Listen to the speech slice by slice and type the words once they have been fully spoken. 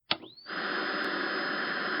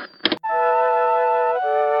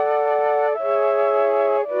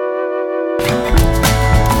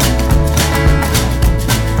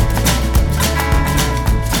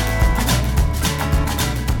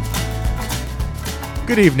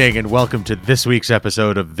Good evening and welcome to this week's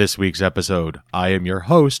episode of This Week's Episode. I am your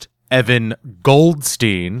host, Evan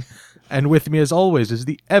Goldstein, and with me as always is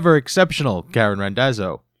the ever-exceptional Karen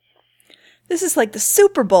Randazzo. This is like the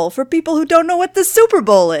Super Bowl for people who don't know what the Super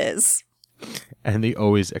Bowl is. And the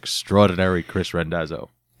always extraordinary Chris Randazzo.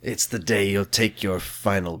 It's the day you'll take your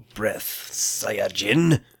final breath,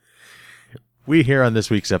 Saiyajin. We here on this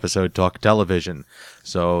week's episode talk television,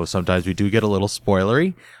 so sometimes we do get a little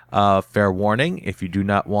spoilery. Fair warning, if you do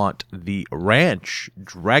not want the Ranch,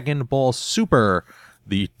 Dragon Ball Super,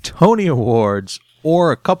 the Tony Awards,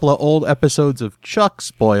 or a couple of old episodes of Chuck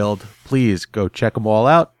spoiled, please go check them all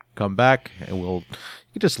out, come back, and you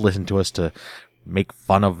can just listen to us to make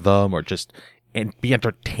fun of them or just and be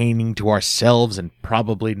entertaining to ourselves and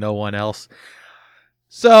probably no one else.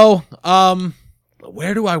 So,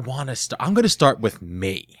 where do I want to start? I'm going to start with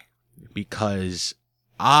me because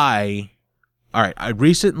I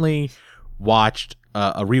recently watched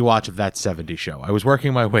a rewatch of That 70s Show. I was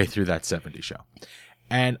working my way through That 70s Show,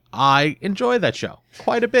 and I enjoy that show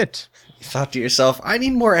quite a bit. You thought to yourself, I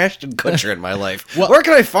need more Ashton Kutcher in my life. Well, where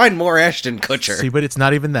can I find more Ashton Kutcher? See, but it's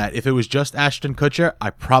not even that. If it was just Ashton Kutcher,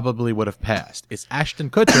 I probably would have passed. It's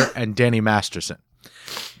Ashton Kutcher and Danny Masterson.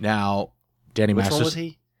 Now, Danny Which Masterson. one was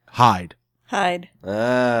he? Hyde. Hyde.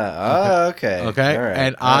 Okay. Okay, All right.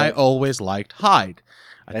 and I always liked Hyde.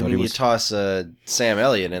 And then you toss Sam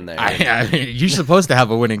Elliott in there. You're supposed to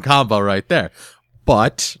have a winning combo right there.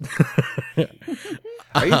 But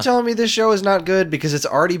Are you telling me this show is not good because it's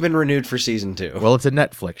already been renewed for season 2? well, it's a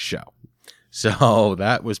Netflix show. So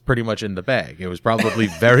that was pretty much in the bag. It was probably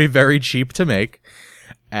very, very cheap to make.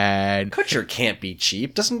 And Kutcher can't be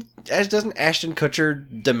cheap. Doesn't Ashton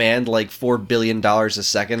Kutcher demand like $4 billion a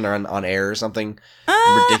second on air or something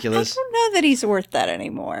ridiculous? I don't know that he's worth that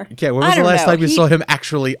anymore. okay, when was the last time you saw him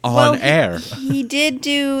actually on air? He did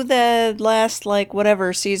do the last,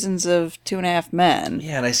 whatever seasons of 2.5 Men.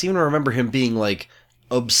 Yeah, and I seem to remember him being like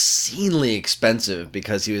obscenely expensive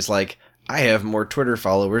because he was like, I have more Twitter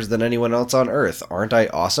followers than anyone else on Earth. Aren't I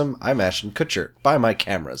awesome? I'm Ashton Kutcher. Buy my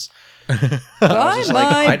cameras. Buy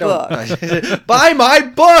my book. Buy my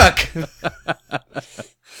book!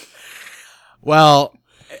 Well,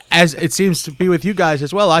 as it seems to be with you guys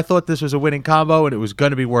as well, I thought this was a winning combo and it was going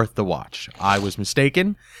to be worth the watch. I was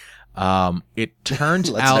mistaken. It turns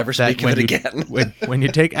Let's out never that speak of it again. when you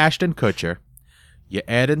take Ashton Kutcher, you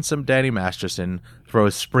add in some Danny Masterson, throw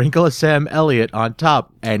a sprinkle of Sam Elliott on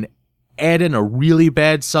top, and add in a really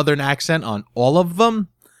bad Southern accent on all of them,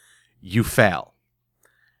 you fail.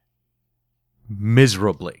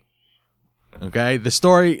 Miserably. Okay? The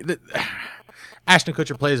story... Ashton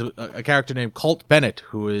Kutcher plays a character named Colt Bennett,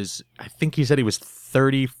 who is... I think he said he was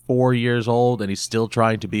 34 years old, and he's still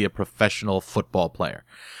trying to be a professional football player.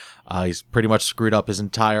 He's pretty much screwed up his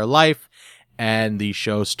entire life, and the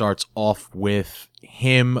show starts off with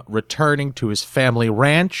him returning to his family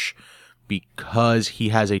ranch because he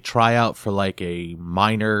has a tryout for like a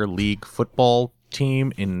minor league football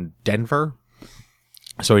team in Denver.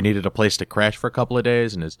 So he needed a place to crash for a couple of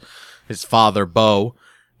days, and his father, Bo,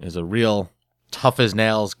 is a real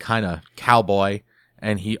tough-as-nails kind of cowboy,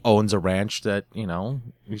 and he owns a ranch that,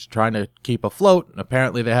 he's trying to keep afloat. And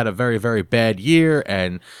apparently they had a very, very bad year,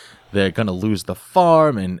 and they're going to lose the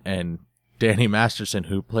farm, and Danny Masterson,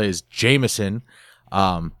 who plays Jameson,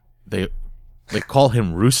 they call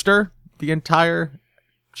him Rooster the entire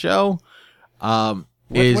show. What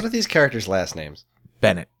are these characters' last names?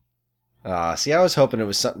 Bennett. See, I was hoping it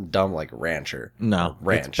was something dumb like Rancher. No,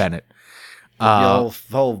 Ranch. It's Bennett. The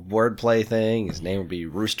whole wordplay thing. His name would be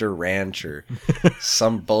Rooster Ranch or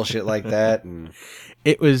some bullshit like that. And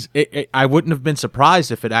I wouldn't have been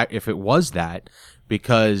surprised if it was that,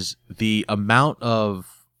 because the amount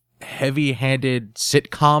of heavy-handed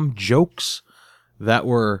sitcom jokes that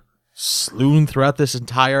were strewn throughout this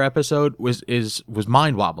entire episode was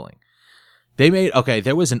mind-wobbling.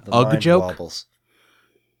 There was an UGG joke. Wobbles.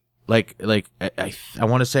 Like I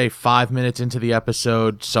want to say 5 minutes into the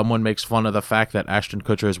episode, someone makes fun of the fact that Ashton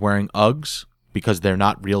Kutcher is wearing Uggs because they're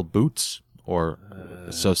not real boots, or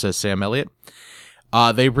so says Sam Elliott.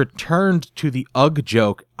 They returned to the Ugg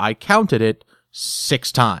joke. I counted it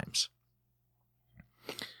 6 times.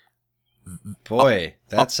 Boy,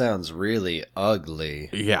 that sounds really ugly.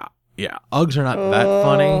 Yeah. Uggs are not that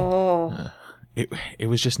funny. It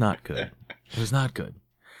was just not good. It was not good.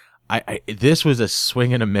 This was a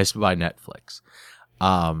swing and a miss by Netflix.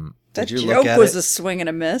 That joke was a swing and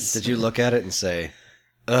a miss. Did you look at it and say,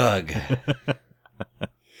 ugh?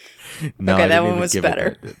 No, okay, that one was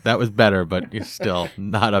better. That was better, but it's still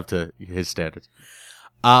not up to his standards.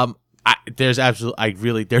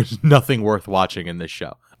 There's nothing worth watching in this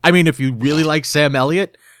show. I mean, if you really like Sam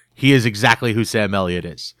Elliott, he is exactly who Sam Elliott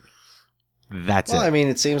is. That's Well, it. I mean,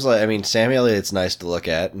 it seems like, Sam Elliott's nice to look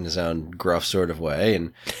at in his own gruff sort of way,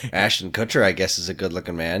 and Ashton Kutcher, I guess, is a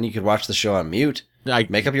good-looking man. You could watch the show on mute.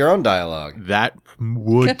 Make up your own dialogue. That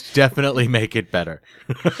would definitely make it better.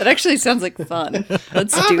 That actually sounds like fun.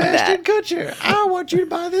 Let's do I'm that. Ashton Kutcher. I want you to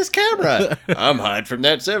buy this camera. I'm Hyde from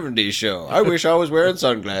that 70s show. I wish I was wearing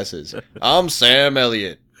sunglasses. I'm Sam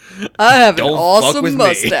Elliott. I have an Don't fuck awesome with me.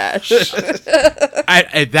 mustache.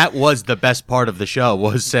 And that was the best part of the show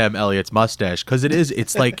was Sam Elliott's mustache because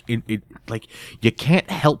it's like like you can't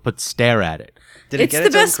help but stare at it. Did it It's get the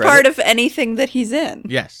its own best credit? part of anything that he's in.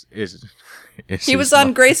 Yes, He was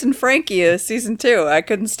on Grace and Frankie season 2. I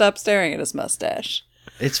couldn't stop staring at his mustache.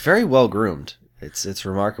 It's very well groomed. It's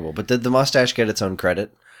remarkable. But did the mustache get its own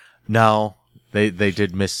credit? No, they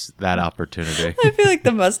did miss that opportunity. I feel like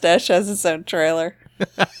the mustache has its own trailer.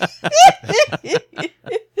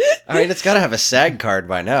 I mean, it's got to have a SAG card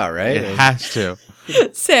by now, right? It has to.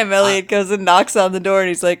 Sam Elliott goes and knocks on the door and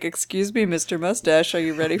he's like, "Excuse me, Mr. Mustache, are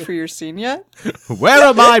you ready for your scene yet?" Where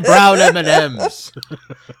are my brown M&Ms?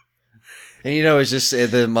 And it's just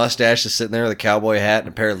the mustache is sitting there with a cowboy hat and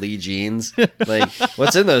a pair of Lee jeans. Like,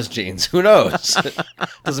 what's in those jeans? Who knows?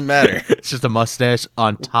 Doesn't matter. It's just a mustache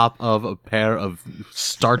on top of a pair of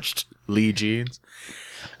starched Lee jeans.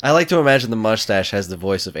 I like to imagine the mustache has the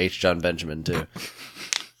voice of H. John Benjamin, too.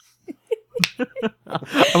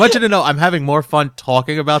 I want you to know I'm having more fun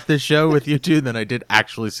talking about this show with you two than I did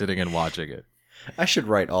actually sitting and watching it. I should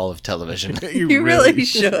write all of television. You really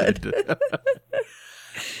should.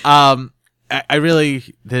 I really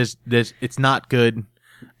there's it's not good.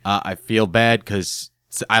 I feel bad because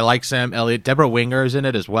I like Sam Elliott. Deborah Winger is in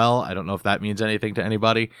it as well. I don't know if that means anything to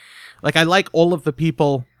anybody. Like I like all of the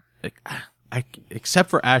people, except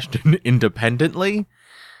for Ashton independently.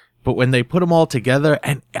 But when they put them all together,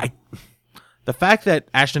 the fact that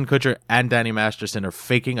Ashton Kutcher and Danny Masterson are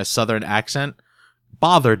faking a Southern accent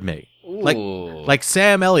bothered me. Ooh. Like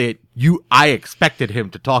Sam Elliott, I expected him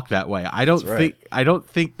to talk that way. I don't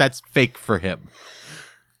think that's fake for him.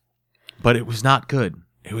 But it was not good.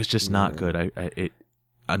 It was just not good. Unfortunately,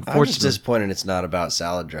 I'm just disappointed it's not about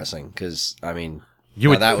salad dressing, because, you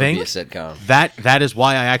would that think would be a sitcom. that is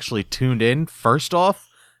why I actually tuned in first off,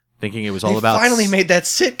 thinking it was all about. Finally made that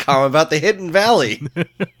sitcom about the Hidden Valley.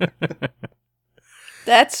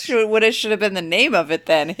 That's what it should have been the name of it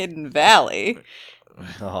then, Hidden Valley.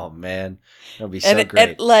 Oh man, that'd be so great.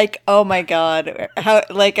 And like, oh my god, how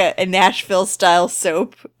like a Nashville style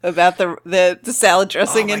soap about the salad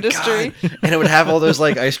dressing my industry. God. And it would have all those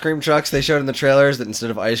like ice cream trucks they showed in the trailers that instead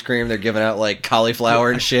of ice cream they're giving out like cauliflower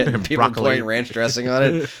and shit, and people Broccoli. pouring ranch dressing on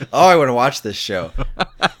it. Oh, I want to watch this show.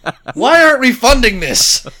 Why aren't we funding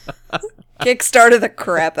this? Kickstarter the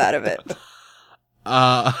crap out of it.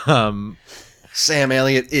 Sam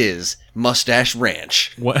Elliott is Mustache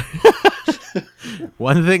Ranch. What?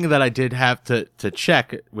 One thing that I did have to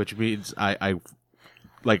check, which means I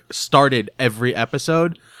like started every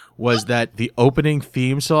episode, was that the opening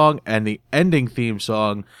theme song and the ending theme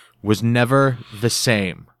song was never the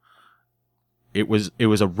same. It was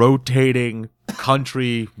a rotating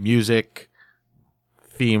country music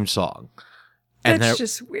theme song. And That's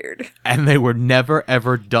just weird. and they were never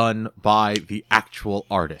ever done by the actual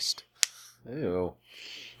artist. Ew.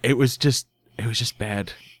 It was just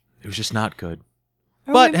bad. It was just not good.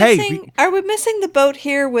 Are But we hey, missing, are we missing the boat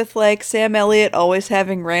here with like Sam Elliott always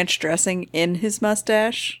having ranch dressing in his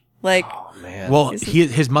mustache? Like, Oh man. Well,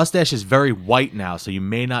 his mustache is very white now, so you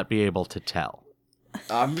may not be able to tell.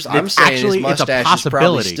 I'm It's saying actually- his it's a mustache is probably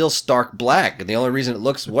possibility. still stark black, and the only reason it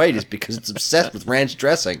looks white is because it's obsessed with ranch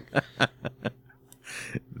dressing.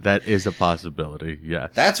 That is a possibility, yes.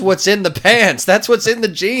 That's what's in the pants. That's what's in the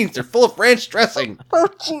jeans. They're full of ranch dressing. oh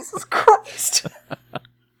Jesus Christ!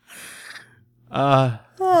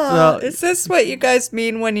 So- Is this what you guys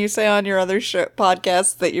mean when you say on your other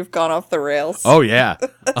podcasts that you've gone off the rails? Oh yeah.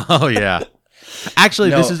 Oh yeah.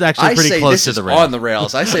 Actually, No, this is actually I pretty say close this to is the rail. on the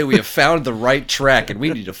rails. I say we have found the right track, and we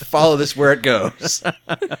need to follow this where it goes.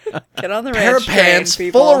 Get on the Pair ranch of pants train,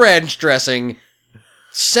 people. full of ranch dressing,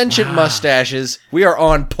 sentient mustaches. We are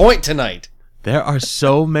on point tonight. There are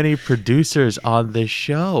so many producers on this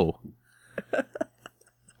show.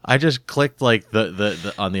 I just clicked like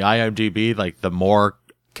the on the IMDb, like the more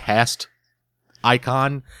cast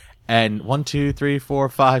icon, and 1, 2, 3, 4,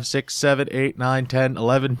 5, 6, 7, 8, 9, 10,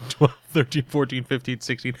 11, 12, 13, 14, 15,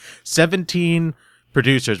 16, 17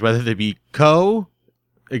 producers, whether they be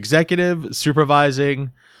executive,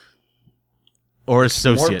 supervising, or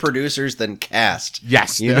associate. More producers than cast.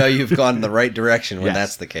 Yes. You know you've gone in the right direction when Yes.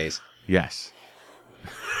 that's the case. Yes.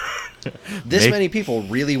 This many people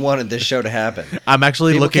really wanted this show to happen. I'm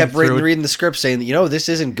actually People looking kept through. reading the script saying, this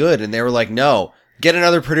isn't good. And they were like, no, get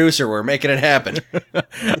another producer. We're making it happen.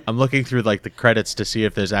 I'm looking through like the credits to see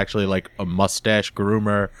if there's actually like a mustache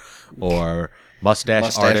groomer or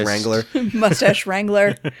mustache artist. Wrangler. Mustache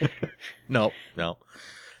Wrangler. No.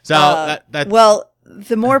 So that Well,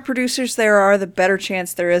 the more producers there are, the better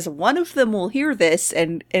chance there is one of them will hear this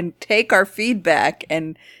and take our feedback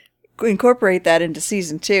and incorporate that into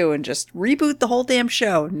season 2 and just reboot the whole damn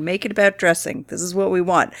show and make it about dressing. This is what we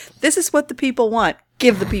want. This is what the people want.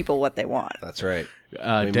 Give the people what they want. That's right.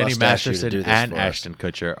 Danny must ask you to do Masterson this and for us. Ashton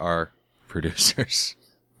Kutcher are producers.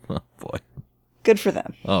 Oh boy. Good for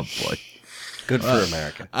them. Oh boy. Good for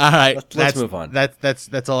America. All right. Let's move on.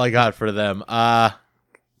 That's all I got for them.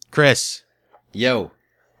 Chris, Yo.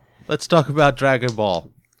 let's talk about Dragon Ball.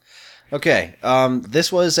 Okay.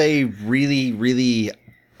 This was a really, really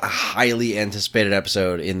highly anticipated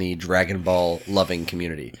episode in the Dragon Ball loving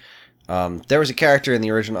community. There was a character in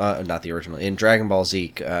the original, in Dragon Ball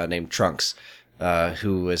Z named Trunks,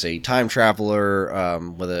 who was a time traveler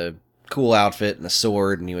with a cool outfit and a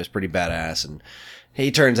sword, and he was pretty badass. And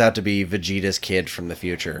he turns out to be Vegeta's kid from the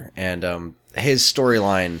future. And his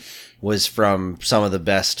storyline was from some of the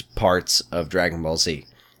best parts of Dragon Ball Z.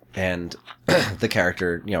 And the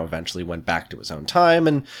character, eventually went back to his own time,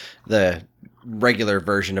 and the regular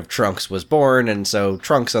version of Trunks was born, and so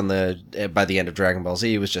Trunks by the end of Dragon Ball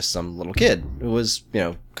Z was just some little kid who was,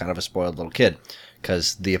 kind of a spoiled little kid,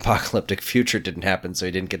 because the apocalyptic future didn't happen, so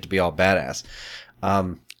he didn't get to be all badass.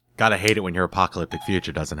 Gotta hate it when your apocalyptic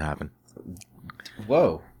future doesn't happen.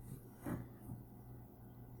 Whoa.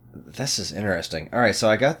 This is interesting. All right, so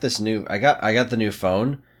I got the new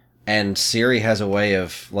phone, and Siri has a way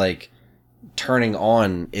of like turning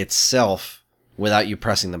on itself without you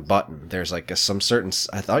pressing the button. There's like some certain.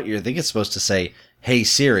 I think it's supposed to say, "Hey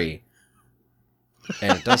Siri,"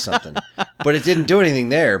 and it does something, but it didn't do anything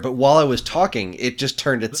there. But while I was talking, it just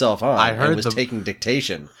turned itself on. I heard and was taking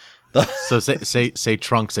dictation. So say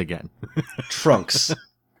Trunks again. Trunks,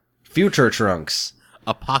 future Trunks,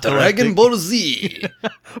 Apocalyptic. Dragon Ball Z.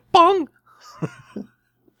 Bong.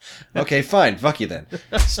 Okay, fine. Fuck you then.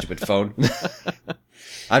 Stupid phone.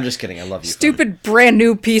 I'm just kidding. I love you. Stupid brand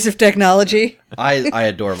new piece of technology. I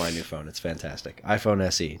adore my new phone. It's fantastic. iPhone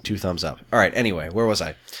SE. 2 thumbs up. All right. Anyway, where was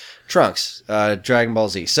I? Trunks, Dragon Ball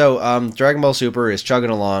Z. So, Dragon Ball Super is chugging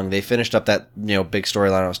along. They finished up that, big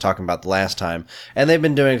storyline I was talking about the last time, and they've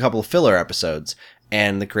been doing a couple of filler episodes.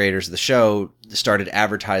 And the creators of the show started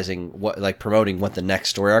advertising promoting what the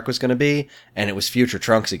next story arc was going to be, and it was future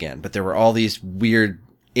Trunks again. But there were all these weird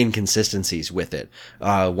inconsistencies with it.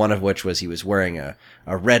 One of which was he was wearing a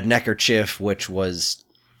red neckerchief, which was...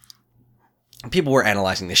 People were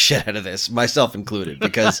analyzing the shit out of this, myself included,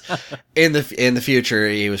 because in the future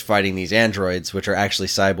he was fighting these androids, which are actually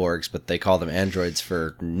cyborgs, but they call them androids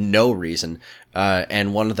for no reason.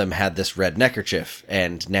 And one of them had this red neckerchief,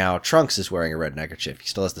 and now Trunks is wearing a red neckerchief. He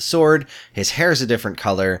still has the sword, his hair is a different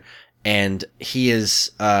color, and he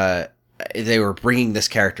is, they were bringing this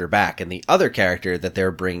character back, and the other character that they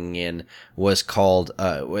were bringing in was called,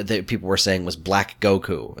 that people were saying was Black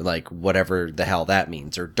Goku, like whatever the hell that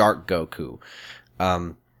means, or Dark Goku,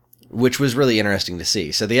 which was really interesting to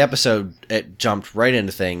see. So the episode, it jumped right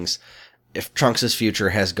into things. If Trunks'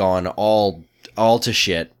 future has gone all to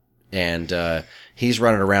shit, and he's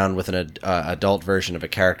running around with an adult version of a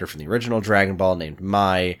character from the original Dragon Ball named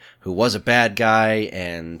Mai, who was a bad guy,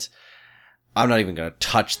 and I'm not even going to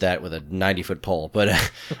touch that with a 90-foot pole,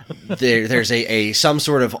 but there's some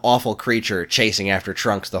sort of awful creature chasing after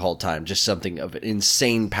Trunks the whole time, just something of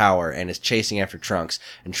insane power, and is chasing after Trunks,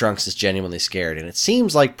 and Trunks is genuinely scared, and it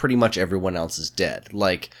seems like pretty much everyone else is dead,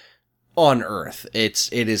 like, on Earth.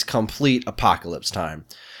 It is complete apocalypse time.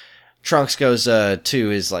 Trunks goes to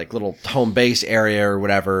his like little home base area or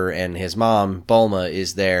whatever, and his mom, Bulma,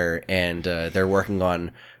 is there, and they're working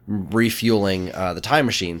on refueling the time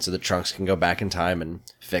machine so that Trunks can go back in time and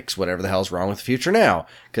fix whatever the hell's wrong with the future now,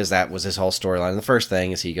 because that was his whole storyline. The first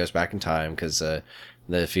thing is he goes back in time because the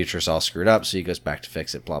future's all screwed up, so he goes back to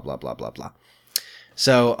fix it, blah, blah, blah, blah, blah.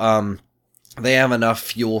 So, they have enough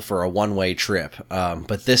fuel for a one-way trip,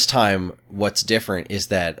 but this time what's different is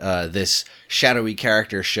that this shadowy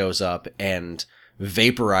character shows up and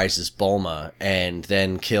vaporizes Bulma and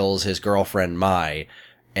then kills his girlfriend Mai.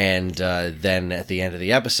 And then at the end of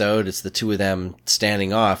the episode, it's the two of them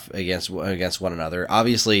standing off against one another.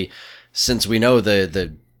 Obviously, since we know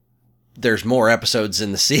there's more episodes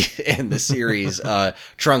in the series,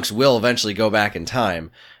 Trunks will eventually go back in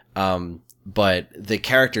time. But the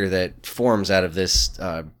character that forms out of this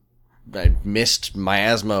mist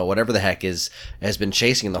miasma, whatever the heck has been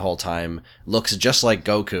chasing the whole time, looks just like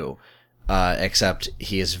Goku, except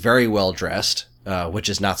he is very well dressed, which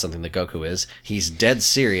is not something that Goku is. He's dead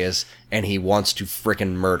serious, and he wants to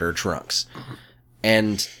frickin' murder Trunks.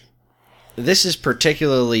 And this is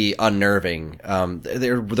particularly unnerving.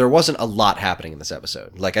 There wasn't a lot happening in this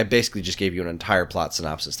episode. Like, I basically just gave you an entire plot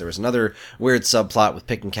synopsis. There was another weird subplot with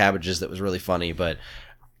picking cabbages that was really funny, but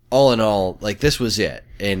all in all, like, this was it.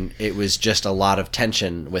 And it was just a lot of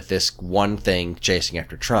tension with this one thing chasing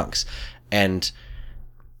after Trunks. And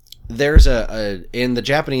there's in the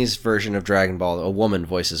Japanese version of Dragon Ball, a woman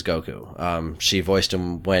voices Goku. She voiced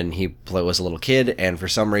him when he was a little kid, and for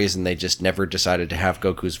some reason they just never decided to have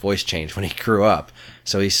Goku's voice change when he grew up.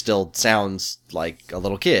 So he still sounds like a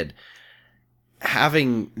little kid.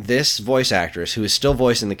 Having this voice actress, who is still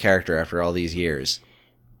voicing the character after all these years,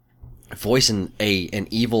 voicing an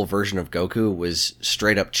evil version of Goku was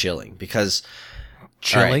straight up chilling. Because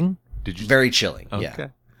Chilling? Right, very chilling. Okay.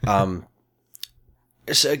 Yeah.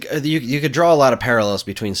 So you could draw a lot of parallels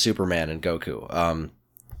between Superman and Goku.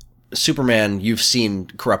 Superman, you've seen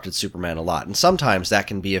corrupted Superman a lot, and sometimes that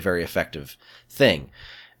can be a very effective thing.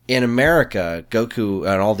 In America, Goku,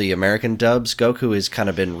 and all the American dubs, Goku has kind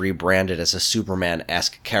of been rebranded as a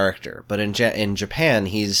Superman-esque character. But in Japan,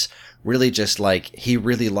 he's really just like, he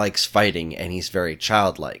really likes fighting, and he's very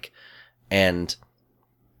childlike. And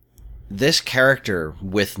this character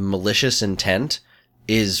with malicious intent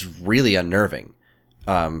is really unnerving.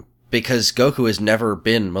 Because Goku has never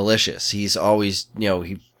been malicious. He's always,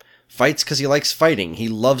 he fights because he likes fighting. He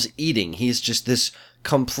loves eating. He's just this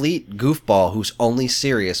complete goofball who's only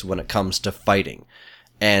serious when it comes to fighting.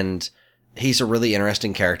 And he's a really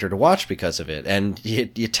interesting character to watch because of it. And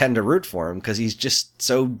you tend to root for him because he's just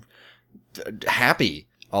so happy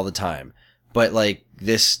all the time. But like,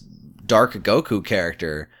 this Dark Goku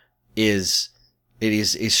character is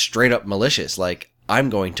straight up malicious. Like, I'm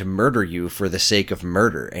going to murder you for the sake of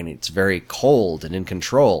murder. And it's very cold and in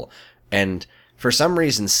control. And for some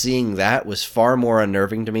reason, seeing that was far more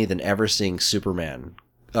unnerving to me than ever seeing Superman,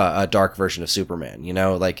 a dark version of Superman.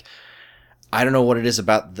 Like, I don't know what it is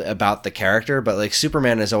about the character, but like,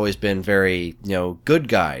 Superman has always been very, good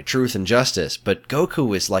guy, truth and justice. But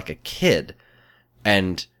Goku is like a kid.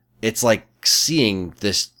 And it's like seeing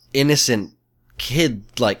this innocent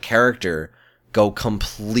kid-like character go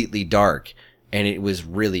completely dark. And it was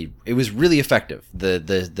really effective.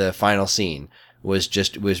 The final scene was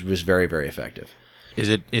very, very effective.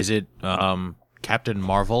 Is it Captain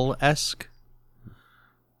Marvel-esque?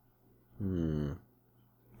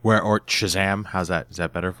 Or Shazam? How's that? Is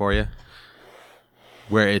that better for you?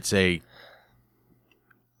 Where it's a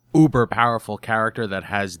uber powerful character that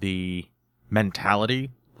has the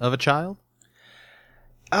mentality of a child?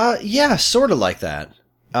 Yeah, sort of like that.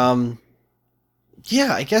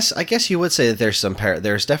 Yeah, I guess you would say that there's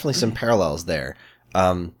definitely some parallels there.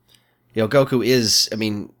 Goku is,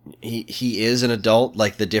 he is an adult.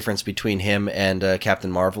 Like, the difference between him and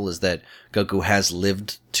Captain Marvel is that Goku has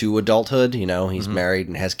lived to adulthood. He's married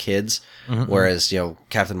and has kids, whereas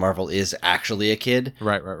Captain Marvel is actually a kid.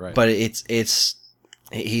 Right. But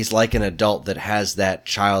he's like an adult that has that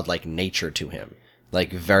childlike nature to him,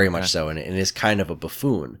 like, very much so, and is kind of a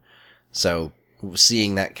buffoon. So,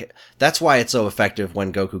 seeing that's why it's so effective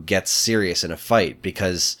when Goku gets serious in a fight,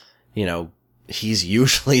 because he's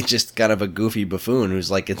usually just kind of a goofy buffoon who's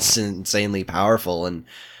like insanely powerful and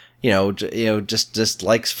just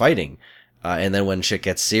likes fighting, and then when shit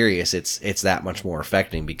gets serious, it's that much more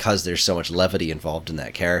affecting because there's so much levity involved in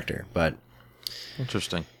that character. But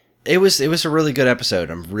interesting. It was a really good episode.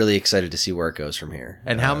 I'm really excited to see where it goes from here.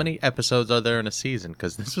 And how many episodes are there in a season?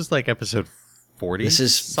 Because this was like episode 40. This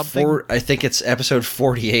is something. I think it's episode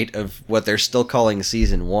 48 of what they're still calling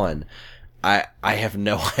season 1. I have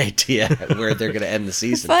no idea where they're going to end the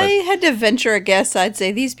season. If I had to venture a guess, I'd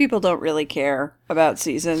say these people don't really care about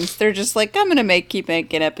seasons. They're just like, I'm going to keep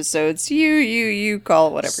making episodes. You call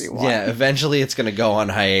it whatever you want. Yeah, eventually it's going to go on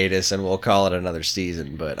hiatus and we'll call it another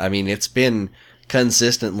season. But it's been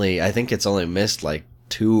consistently, I think it's only missed like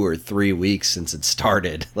 2 or 3 weeks since it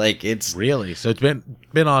started. Like, it's really, so it's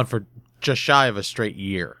been on for just shy of a straight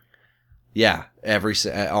year. Yeah,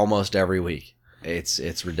 almost every week.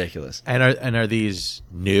 It's ridiculous. And are these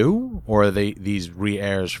new, or are these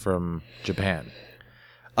re-airs from Japan?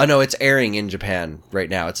 Oh no, it's airing in Japan right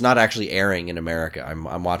now. It's not actually airing in America.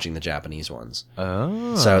 I'm watching the Japanese ones.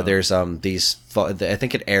 Oh. So there's these. I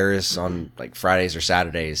think it airs on like Fridays or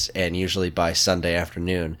Saturdays, and usually by Sunday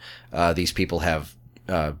afternoon, these people have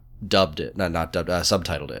dubbed it, not dubbed,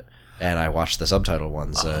 subtitled it. And I watch the subtitled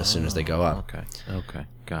ones as soon as they go up. Okay.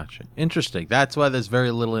 Gotcha. Interesting. That's why there's very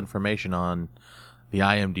little information on the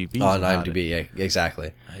IMDb. On IMDb, yeah,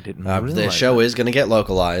 exactly. I didn't The realize show that. is going to get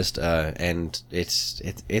localized, and it's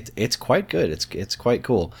quite good. It's quite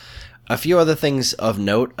cool. A few other things of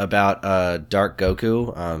note about Dark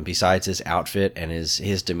Goku, besides his outfit and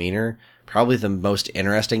his demeanor, probably the most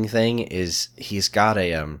interesting thing is he's got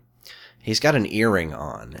an earring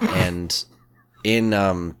on, and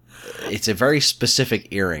it's a very specific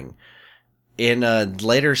earring. In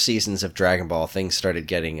later seasons of Dragon Ball, things started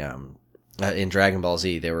getting in Dragon Ball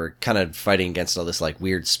Z, they were kind of fighting against all this like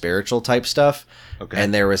weird spiritual type stuff,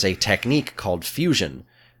 and there was a technique called fusion,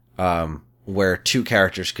 where two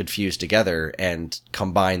characters could fuse together and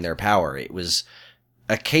combine their power. It was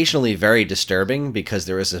occasionally very disturbing because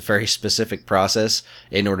there was a very specific process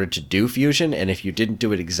in order to do fusion, and if you didn't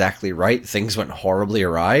do it exactly right, things went horribly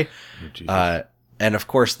awry. And of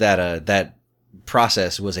course that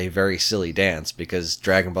process was a very silly dance because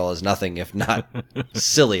Dragon Ball is nothing if not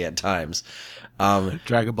silly at times.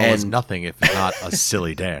 Dragon Ball is nothing if not a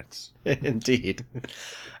silly dance. Indeed.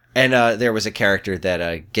 And there was a character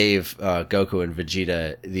that gave Goku and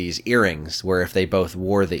Vegeta these earrings, where if they both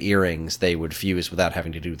wore the earrings, they would fuse without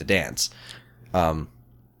having to do the dance.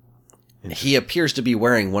 He appears to be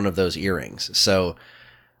wearing one of those earrings, so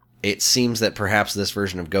it seems that perhaps this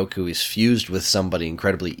version of Goku is fused with somebody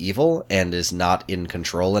incredibly evil and is not in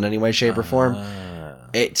control in any way, shape, or form.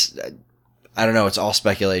 It's, I don't know, it's all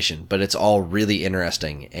speculation, but it's all really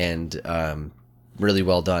interesting and really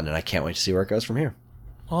well done, and I can't wait to see where it goes from here.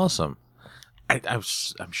 Awesome. I'm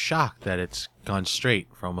shocked that it's gone straight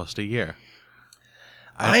for almost a year.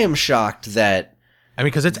 I am shocked that... I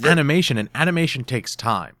mean, because it's animation, and animation takes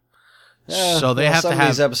time. So they have to have... Some of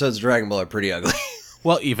these episodes of Dragon Ball are pretty ugly.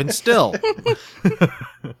 Well, even still.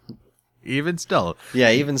 Even still. Yeah,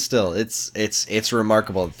 even still. It's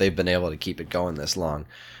remarkable that they've been able to keep it going this long.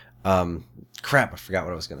 Crap, I forgot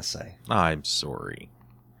what I was going to say. I'm sorry.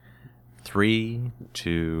 3,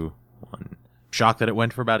 2, 1. Shocked that it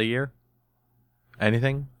went for about a year?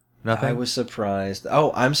 Anything? Nothing? I was surprised.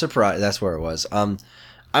 Oh, I'm surprised. That's where it was. I'm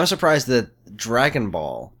surprised that Dragon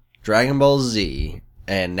Ball Z,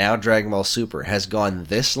 and now Dragon Ball Super has gone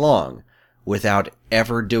this long without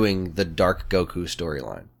ever doing the Dark Goku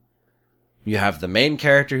storyline. You have the main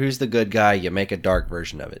character who's the good guy, you make a dark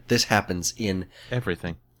version of it. This happens in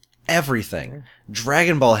everything.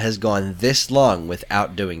 Dragon Ball has gone this long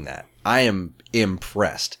without doing that. I am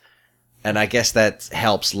impressed. And I guess that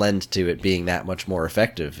helps lend to it being that much more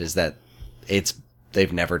effective, is that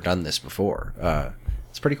they've never done this before.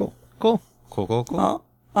 It's pretty cool. Cool. Well,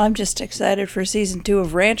 I'm just excited for season 2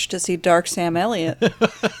 of Ranch to see Dark Sam Elliott.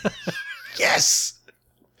 Yes!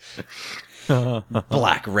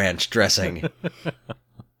 Black ranch dressing.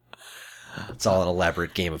 It's all an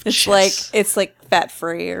elaborate game of chess. It's like fat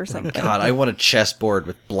free or something. God, I want a chessboard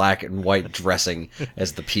with black and white dressing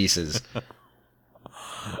as the pieces.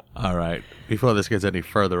 All right. Before this gets any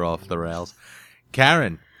further off the rails,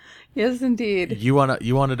 Karen. Yes, indeed. You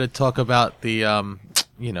wanted to talk about the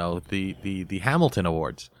the Hamilton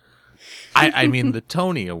Awards. I mean the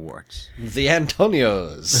Tony Awards. The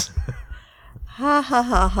Antonios. Ha ha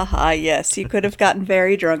ha ha ha. Yes, you could have gotten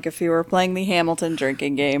very drunk if you were playing the Hamilton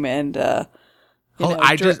drinking game and do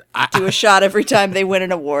a shot every time they win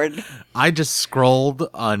an award. I just scrolled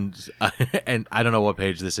on, and I don't know what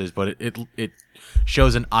page this is, but it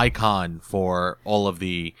shows an icon for all of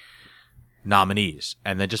the nominees,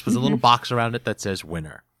 and there just was a little box around it that says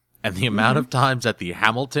winner. And the amount of times that the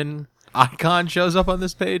Hamilton icon shows up on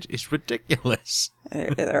this page is ridiculous.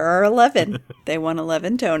 There are 11. They won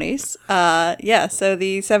 11 Tonys. So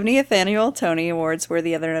the 70th Annual Tony Awards were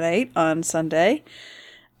the other night on Sunday.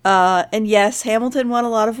 And yes, Hamilton won a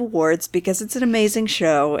lot of awards because it's an amazing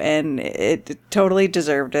show and it totally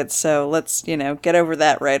deserved it. So let's, get over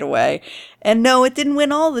that right away. And no, it didn't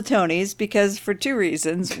win all the Tonys because for two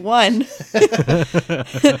reasons. One,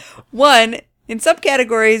 in some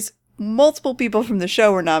categories, multiple people from the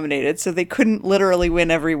show were nominated, so they couldn't literally win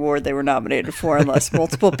every award they were nominated for unless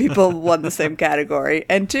multiple people won the same category.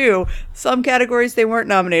 And two, some categories they weren't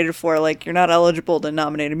nominated for, like you're not eligible to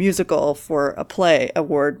nominate a musical for a play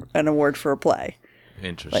award, an award for a play.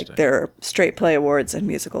 Interesting. Like there are straight play awards and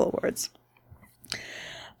musical awards.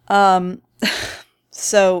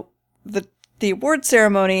 So the award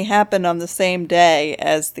ceremony happened on the same day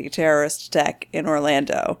as the terrorist attack in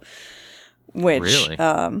Orlando, which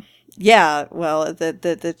really? Yeah, well,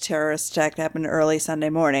 the terrorist attack happened early Sunday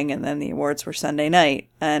morning, and then the awards were Sunday night.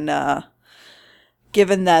 And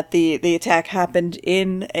given that the attack happened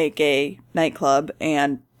in a gay nightclub,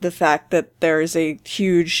 and the fact that there is a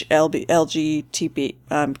huge LGTB,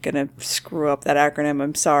 I'm gonna screw up that acronym,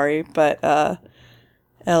 I'm sorry, but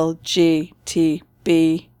LGTBQ,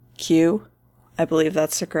 I believe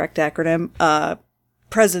that's the correct acronym,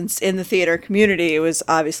 presence in the theater community. It was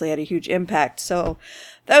obviously had a huge impact. So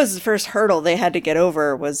that was the first hurdle they had to get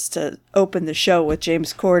over, was to open the show with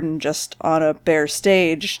James Corden just on a bare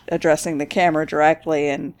stage, addressing the camera directly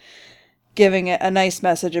and giving it a nice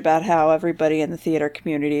message about how everybody in the theater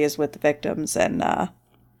community is with the victims, and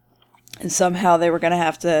somehow they were going to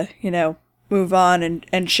have to, move on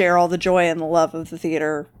and share all the joy and the love of the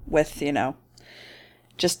theater with,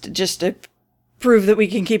 just to prove that we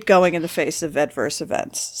can keep going in the face of adverse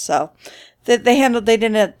events. So they handled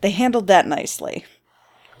that nicely.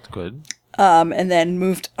 That's good. And then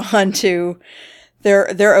moved on to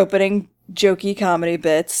their opening jokey comedy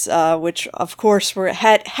bits, which of course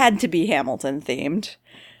had to be Hamilton themed.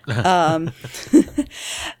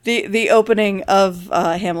 The opening of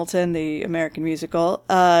Hamilton, the American musical,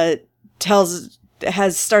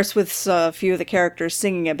 starts with a few of the characters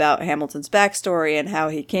singing about Hamilton's backstory and how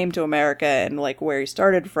he came to America and like where he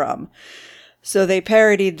started from. So they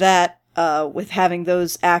parodied that with having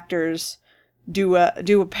those actors do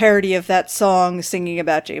a parody of that song, singing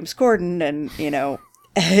about James Corden and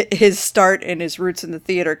his start and his roots in the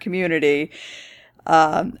theater community.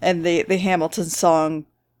 And the Hamilton song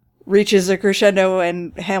reaches a crescendo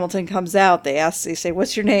and Hamilton comes out. They say,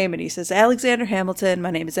 "What's your name?" And he says, "Alexander Hamilton.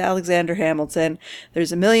 My name is Alexander Hamilton.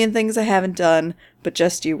 There's a million things I haven't done, but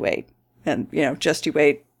just you wait." And, just you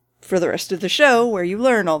wait for the rest of the show where you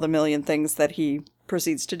learn all the million things that he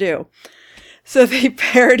proceeds to do. So they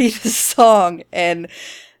parody the song and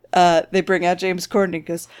they bring out James Corden and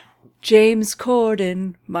goes, "James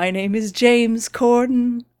Corden. My name is James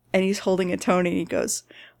Corden." And he's holding a Tony and he goes,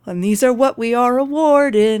 "And these are what we are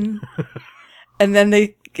awarding." And then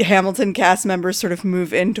the Hamilton cast members sort of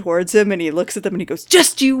move in towards him and he looks at them and he goes,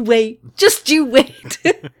 "Just you wait. Just you wait."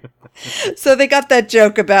 So they got that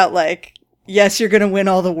joke about like, yes, you're going to win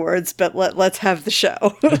all the awards, but let's have the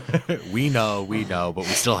show. We know, but we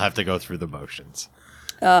still have to go through the motions.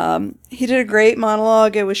 He did a great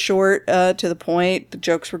monologue. It was short, to the point. The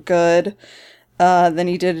jokes were good. Then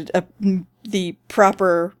he did the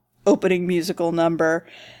proper opening musical number.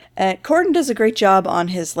 And Corden does a great job on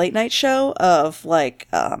his late night show of like,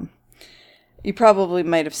 you probably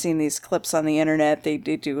might have seen these clips on the internet. They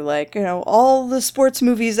do like, all the sports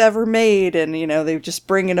movies ever made. And, they just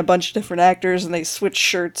bring in a bunch of different actors and they switch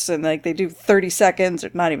shirts and like they do 30 seconds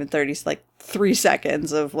or not even 30, like 3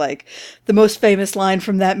 seconds of like the most famous line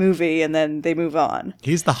from that movie. And then they move on.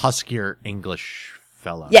 He's the huskier English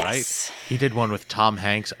fella, yes. Right? He did one with Tom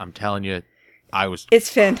Hanks. I'm telling you, it's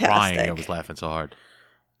fantastic. Crying. I was laughing so hard.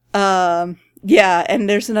 Yeah, and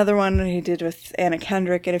there's another one he did with Anna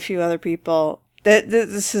Kendrick and a few other people.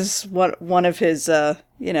 This is one of his,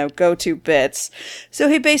 go-to bits. So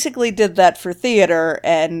he basically did that for theater,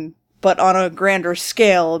 but on a grander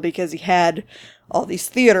scale because he had all these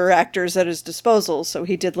theater actors at his disposal. So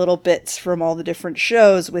he did little bits from all the different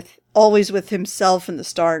shows always with himself in the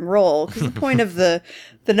starring role. Because the point of the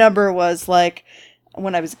number was like,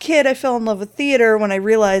 when I was a kid, I fell in love with theater when I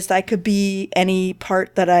realized I could be any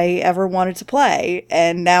part that I ever wanted to play.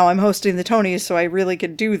 And now I'm hosting the Tonys, so I really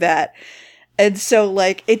could do that. And so,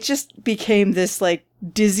 like, it just became this, like,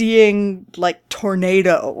 dizzying, like,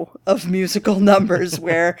 tornado of musical numbers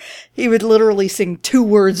where he would literally sing 2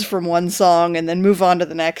 words from one song and then move on to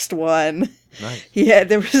the next one. Nice.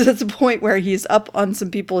 There was at the point where he's up on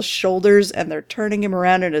some people's shoulders and they're turning him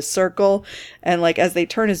around in a circle. And like, as they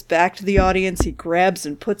turn his back to the audience, he grabs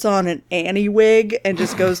and puts on an Annie wig and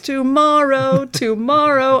just goes, "Tomorrow,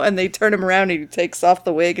 tomorrow." And they turn him around and he takes off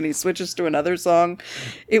the wig and he switches to another song.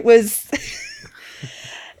 It was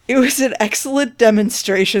an excellent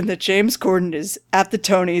demonstration that James Corden is at the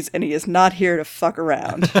Tonys and he is not here to fuck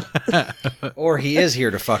around. Or he is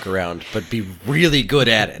here to fuck around, but be really good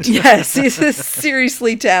at it. Yes, he's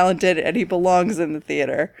seriously talented and he belongs in the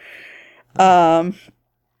theater. I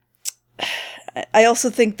also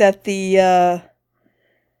think that it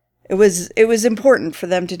was important for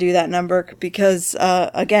them to do that number because,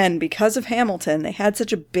 again, because of Hamilton, they had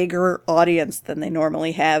such a bigger audience than they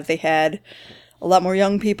normally have. They had a lot more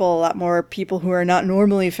young people, a lot more people who are not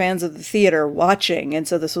normally fans of the theater watching. And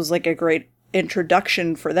so this was like a great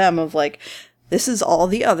introduction for them of like, this is all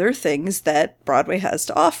the other things that Broadway has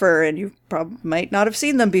to offer. And you probably might not have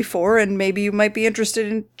seen them before. And maybe you might be interested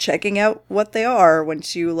in checking out what they are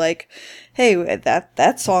once you like, hey,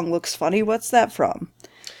 that song looks funny. What's that from?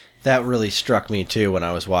 That really struck me too when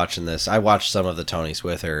I was watching this. I watched some of the Tonys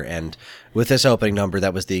with her, and with this opening number,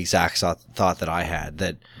 that was the exact thought that I had.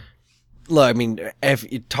 That, look, I mean,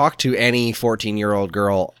 if you talk to any 14-year-old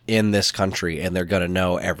girl in this country, and they're gonna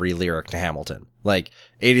know every lyric to Hamilton. Like,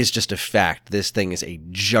 it is just a fact. This thing is a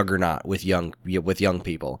juggernaut with young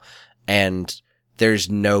people, and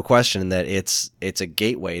there's no question that it's a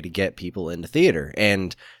gateway to get people into theater.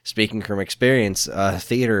 And speaking from experience,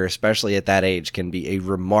 theater, especially at that age, can be a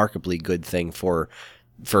remarkably good thing for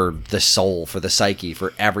the soul, for the psyche,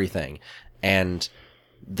 for everything. And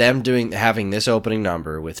them having this opening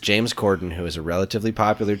number with James Corden, who is a relatively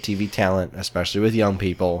popular TV talent, especially with young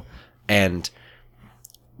people, and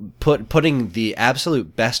putting the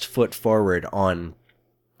absolute best foot forward on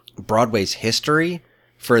Broadway's history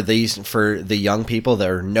for the young people that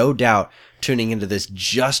are no doubt tuning into this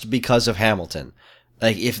just because of Hamilton.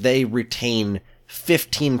 Like, if they retain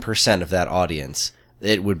 15% of that audience,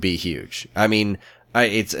 it would be huge. I mean,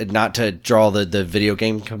 it's not to draw the video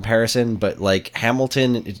game comparison, but like,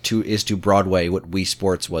 Hamilton is to Broadway what Wii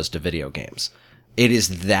Sports was to video games. It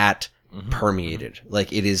is that permeated.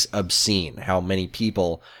 Like, it is obscene how many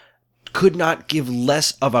people could not give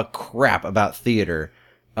less of a crap about theater.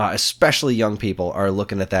 Especially young people are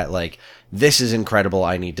looking at that like, this is incredible.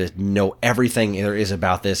 I need to know everything there is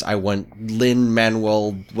about this. I want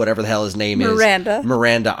Lin-Manuel, whatever the hell his name is.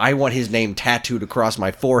 Miranda. I want his name tattooed across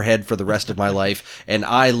my forehead for the rest of my life. And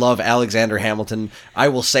I love Alexander Hamilton. I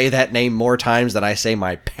will say that name more times than I say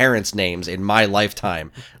my parents' names in my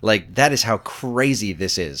lifetime. Like, that is how crazy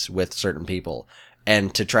this is with certain people.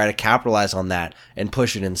 And to try to capitalize on that and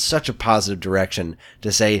push it in such a positive direction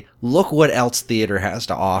to say, look what else theater has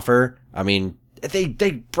to offer. I mean, they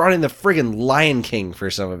brought in the friggin' Lion King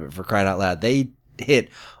for some of it, for crying out loud. They hit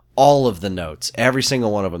all of the notes, every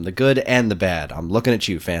single one of them, the good and the bad. I'm looking at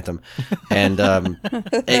you, Phantom. And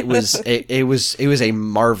it was a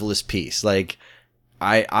marvelous piece. Like,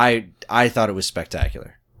 I thought it was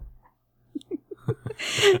spectacular.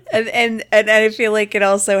 and I feel like it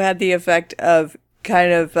also had the effect of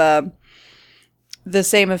kind of the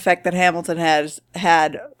same effect that Hamilton has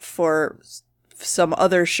had for some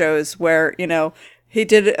other shows where, you know, he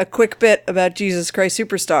did a quick bit about Jesus Christ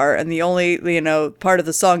Superstar, and the only, you know, part of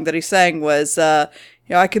the song that he sang was, you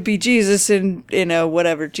know, I could be Jesus in, you know,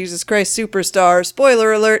 whatever, Jesus Christ Superstar,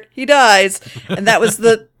 spoiler alert, he dies. And that was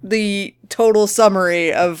the total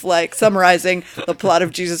summary of, like, summarizing the plot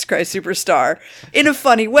of Jesus Christ Superstar in a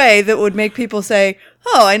funny way that would make people say,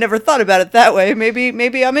 oh, I never thought about it that way.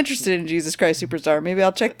 Maybe I'm interested in Jesus Christ Superstar. Maybe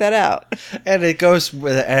I'll check that out. And it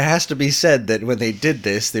has to be said that when they did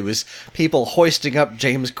this, there was people hoisting up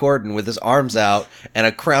James Corden with his arms out and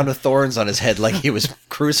a crown of thorns on his head like he was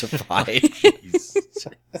crucified.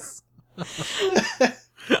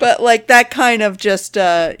 But, like, that kind of just,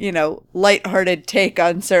 you know, lighthearted take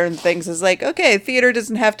on certain things is like, okay, theater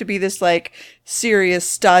doesn't have to be this, like, serious,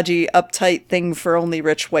 stodgy, uptight thing for only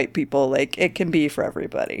rich white people. Like, it can be for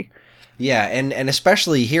everybody. Yeah, and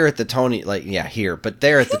especially here at the Tony, like, yeah, here, but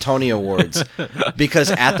there at the Tony Awards,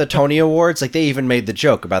 because at the Tony Awards, like, they even made the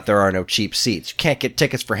joke about there are no cheap seats. You can't get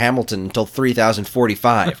tickets for Hamilton until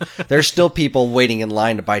 3,045. There's still people waiting in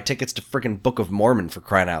line to buy tickets to freaking Book of Mormon, for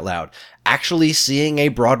crying out loud. Actually seeing a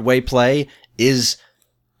Broadway play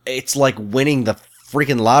it's like winning the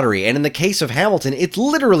freaking lottery. And in the case of Hamilton, it's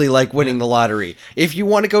literally like winning the lottery. If you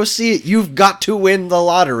want to go see it, you've got to win the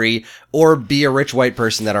lottery or be a rich white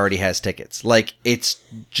person that already has tickets. Like, it's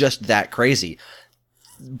just that crazy.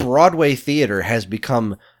 Broadway theater has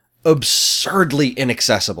become absurdly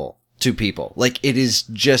inaccessible to people. Like, it is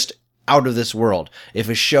just out of this world. If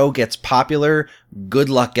a show gets popular, good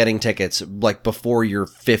luck getting tickets, like, before your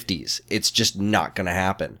 50s. It's just not gonna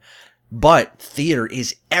happen. But theater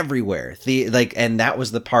is everywhere. And that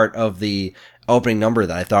was the part of the opening number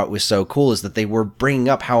that I thought was so cool, is that they were bringing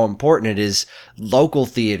up how important it is. Local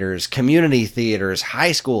theaters, community theaters,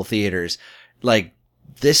 high school theaters, like,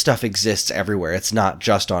 this stuff exists everywhere. It's not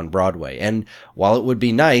just on Broadway. And while it would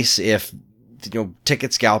be nice if, you know,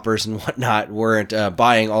 ticket scalpers and whatnot weren't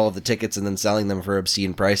buying all of the tickets and then selling them for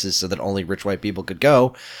obscene prices so that only rich white people could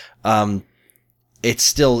go,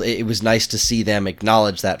 it was nice to see them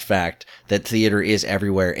acknowledge that fact that theater is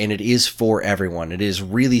everywhere and it is for everyone. It is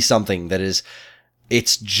really something that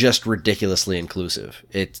it's just ridiculously inclusive.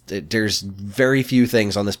 There's very few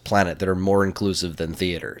things on this planet that are more inclusive than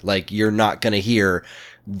theater. Like, you're not going to hear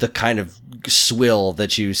the kind of swill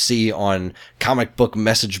that you see on comic book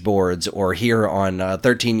message boards or hear on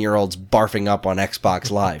 13-year-olds barfing up on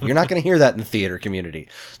Xbox Live. You're not going to hear that in the theater community.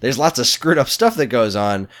 There's lots of screwed up stuff that goes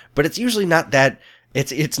on, but it's usually not that.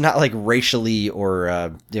 It's not like racially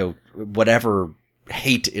or you know, whatever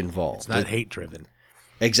hate involved. It's not hate driven.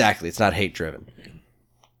 Exactly. It's not hate driven.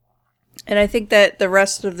 And I think that the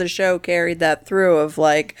rest of the show carried that through of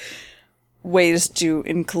like ways to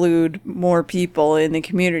include more people in the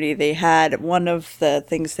community. They had one of the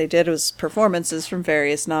things they did was performances from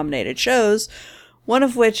various nominated shows, one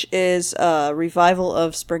of which is a revival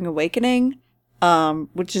of Spring Awakening,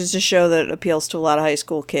 which is a show that appeals to a lot of high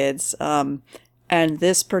school kids. And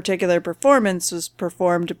this particular performance was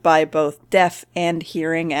performed by both deaf and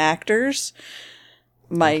hearing actors.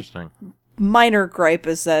 My minor gripe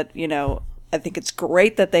is that, I think it's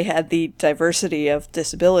great that they had the diversity of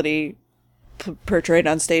disability portrayed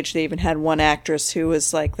on stage. They even had one actress who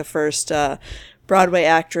was like the first Broadway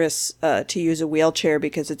actress to use a wheelchair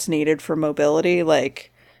because it's needed for mobility.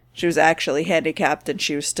 Like, she was actually handicapped and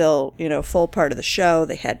she was still, full part of the show.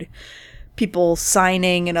 They had people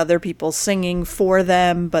signing and other people singing for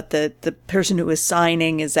them, but the person who is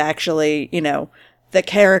signing is actually, the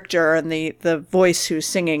character, and the voice who's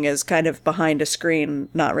singing is kind of behind a screen,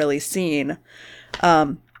 not really seen.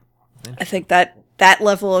 I think that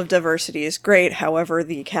level of diversity is great. However,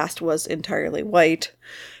 the cast was entirely white.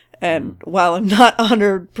 And while I'm not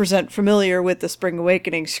 100% familiar with the Spring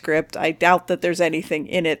Awakening script, I doubt that there's anything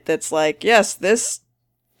in it that's like, yes, this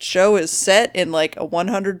show is set in like a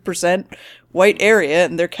 100% white area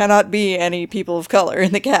and there cannot be any people of color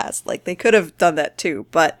in the cast. Like, they could have done that too,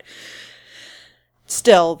 but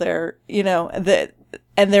still, there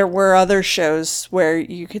were other shows where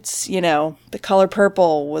you could, The Color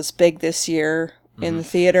Purple was big this year in the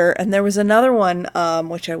theater, and there was another one,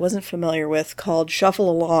 which I wasn't familiar with, called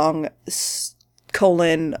Shuffle Along,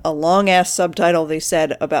 a long-ass subtitle they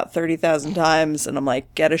said about 30,000 times, and I'm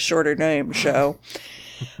like, get a shorter name, show.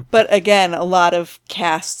 But again, a lot of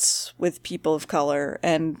casts with people of color,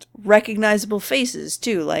 and recognizable faces,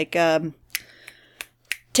 too, like,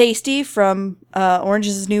 Tasty from Orange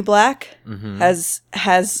is the New Black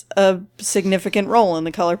has a significant role in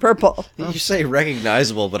The Color Purple. You say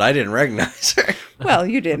recognizable, but I didn't recognize her. Well,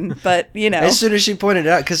 you didn't, but As soon as she pointed it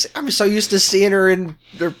out, because I'm so used to seeing her in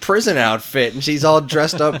her prison outfit, and she's all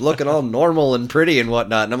dressed up, looking all normal and pretty and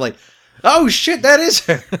whatnot, and I'm like, oh shit, that is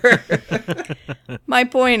her. My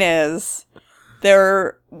point is,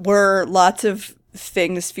 there were lots of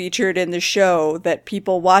things featured in the show that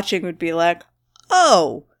people watching would be like,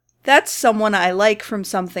 oh, that's someone I like from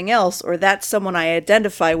something else, or that's someone I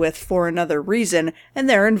identify with for another reason, and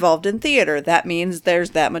they're involved in theater. That means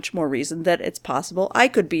there's that much more reason that it's possible I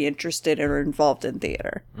could be interested or involved in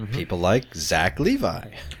theater. People like Zach Levi.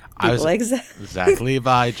 Zach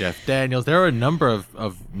Levi, Jeff Daniels. There were a number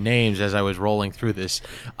of names as I was rolling through this.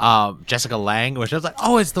 Jessica Lange, which I was like,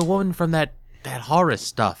 oh, it's the woman from that horror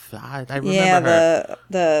stuff. I remember her.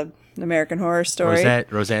 the American Horror Story.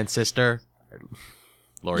 Roseanne's sister.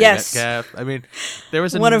 Laurie yes. Metcalf. I mean, there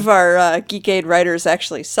was one of our Geek Aid writers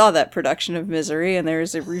actually saw that production of Misery, and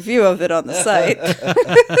there's a review of it on the site.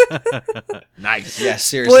 Nice. Yeah,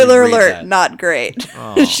 seriously. Spoiler alert, not great.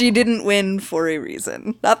 She didn't win for a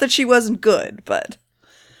reason. Not that she wasn't good, but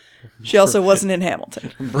she also wasn't in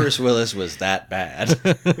Hamilton. Bruce Willis was that bad.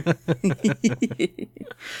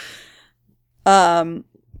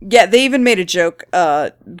 Yeah, they even made a joke.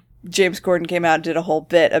 James Corden came out and did a whole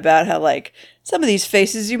bit about how, like, some of these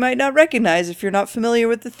faces you might not recognize if you're not familiar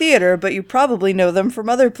with the theater, but you probably know them from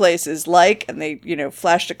other places, like, and they,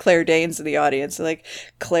 flashed to Claire Danes in the audience, like,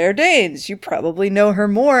 Claire Danes, you probably know her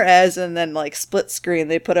more as, and then, like, split screen,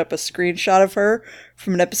 they put up a screenshot of her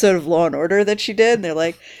from an episode of Law & Order that she did, and they're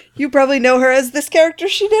like, you probably know her as this character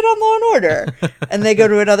she did on Law & Order. And they go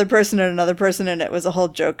to another person, and it was a whole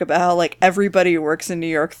joke about how, like, everybody who works in New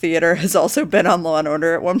York theater has also been on Law &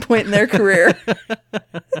 Order at one point in their career.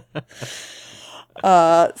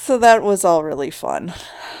 So that was all really fun.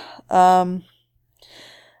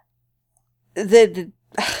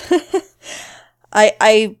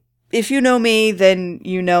 If you know me, then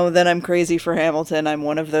you know that I'm crazy for Hamilton. I'm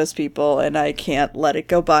one of those people, and I can't let it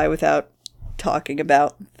go by without talking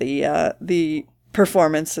about the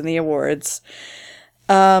performance and the awards.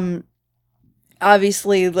 Obviously,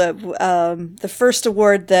 the first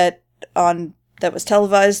award that was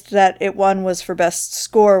televised that it won was for Best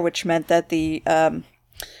Score, which meant that the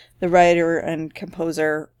writer and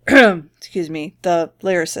composer, the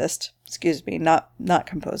lyricist, not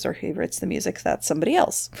composer, he writes the music, that's somebody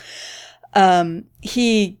else.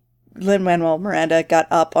 Lin-Manuel Miranda got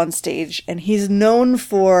up on stage, and he's known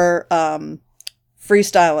for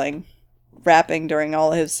freestyling, rapping during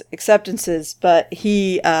all his acceptances, but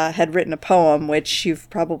he had written a poem, which you've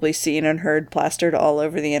probably seen and heard plastered all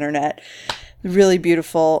over the internet. Really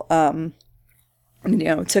beautiful.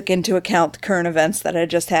 took into account the current events that had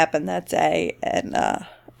just happened that day, and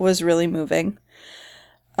was really moving.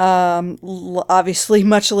 Obviously,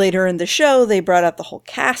 much later in the show, they brought out the whole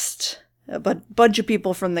cast. A bunch of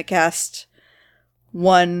people from the cast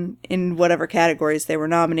won in whatever categories they were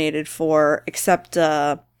nominated for, except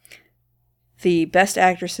the Best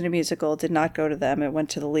Actress in a Musical did not go to them. It went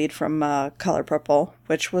to the lead from Color Purple,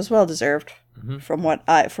 which was well deserved from what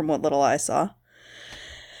little I saw.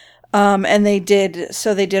 And they did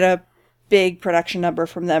a big production number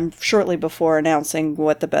from them shortly before announcing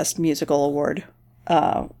what the Best Musical Award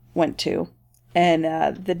went to. And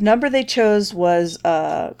the number they chose was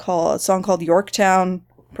a song called Yorktown,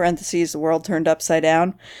 parentheses, The World Turned Upside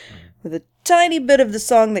Down, with a tiny bit of the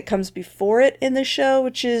song that comes before it in the show,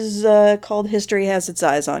 which is called History Has Its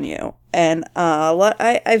Eyes on You. And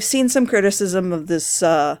I've seen some criticism of this,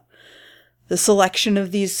 the selection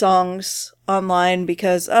of these songs online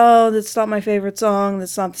because, that's not my favorite song,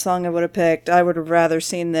 that's not the song I would have picked, I would have rather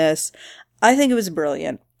seen this. I think it was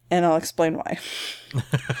brilliant, and I'll explain why.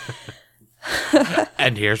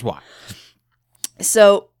 And here's why.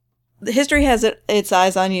 So, the History Has Its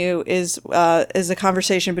Eyes on You is a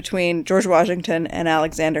conversation between George Washington and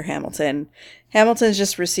Alexander Hamilton. Hamilton's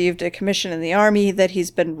just received a commission in the army that he's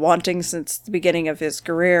been wanting since the beginning of his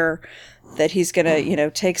career, that he's going to,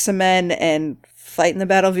 take some men and fight in the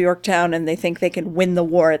Battle of Yorktown, and they think they can win the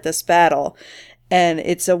war at this battle. And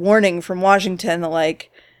it's a warning from Washington, like,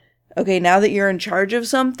 okay, now that you're in charge of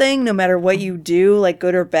something, no matter what you do, like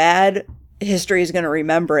good or bad, history is going to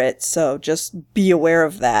remember it. So just be aware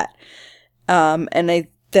of that. And I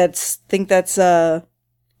think that's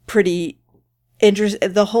pretty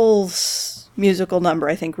interesting. The whole musical number,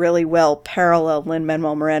 I think, really well paralleled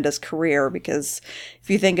Lin-Manuel Miranda's career, because if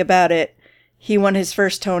you think about it, he won his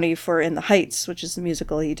first Tony for In the Heights, which is the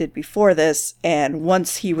musical he did before this. And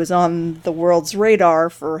once he was on the world's radar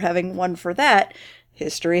for having won for that,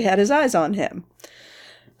 history had his eyes on him.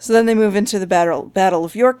 So then they move into the Battle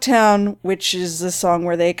of Yorktown, which is a song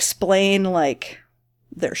where they explain, like,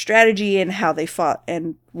 their strategy and how they fought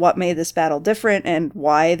and what made this battle different and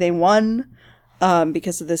why they won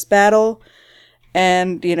because of this battle.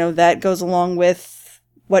 And, that goes along with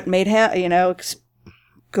what made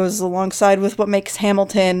goes alongside with what makes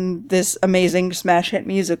Hamilton this amazing smash hit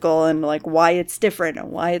musical, and, like, why it's different and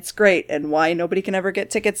why it's great and why nobody can ever get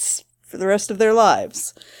tickets for the rest of their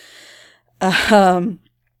lives.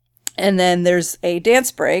 And then there's a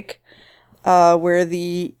dance break where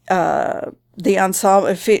the ensemble,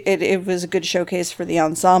 it was a good showcase for the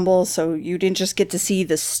ensemble, so you didn't just get to see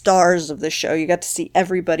the stars of the show, you got to see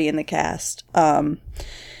everybody in the cast. And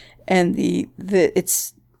the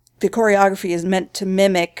choreography is meant to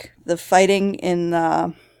mimic the fighting in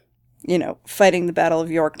fighting the Battle of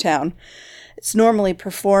Yorktown. It's normally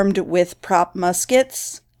performed with prop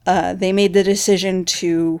muskets. They made the decision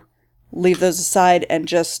to leave those aside and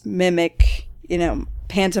just mimic,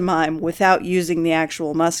 pantomime without using the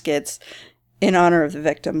actual muskets in honor of the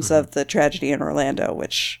victims of the tragedy in Orlando,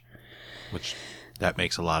 which that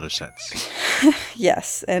makes a lot of sense.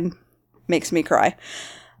 Yes, and makes me cry.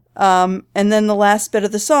 And then the last bit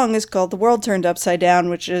of the song is called The World Turned Upside Down,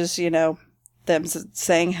 which is, them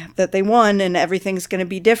saying that they won and everything's going to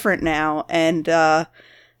be different now. And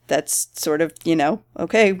that's sort of,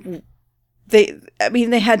 okay,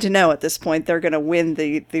 they had to know at this point they're going to win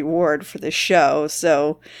the award for this show.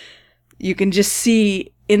 So you can just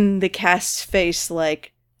see in the cast's face,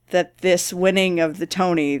 like, that this winning of the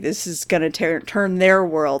Tony, this is going to turn their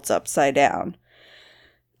worlds upside down.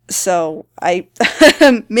 So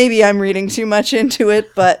maybe I'm reading too much into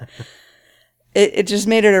it, but it just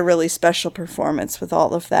made it a really special performance with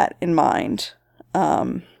all of that in mind.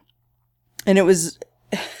 And it was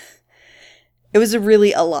a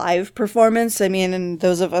really alive performance. I mean, and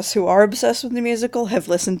those of us who are obsessed with the musical have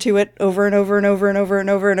listened to it over and over and over and over and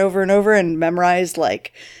over and over and over and memorized,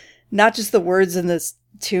 like, not just the words in the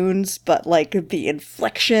tunes, but, like, the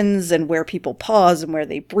inflections and where people pause and where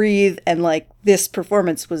they breathe. And, like, this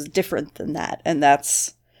performance was different than that. And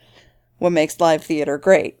that's what makes live theater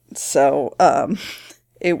great. So,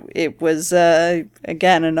 it was,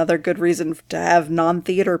 again, another good reason to have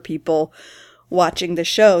non-theater people watching the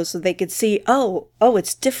show so they could see, oh,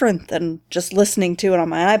 it's different than just listening to it on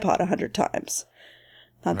my iPod 100 times.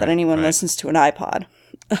 Not that anyone listens to an iPod.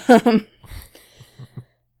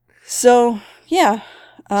 So, yeah.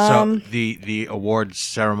 So the awards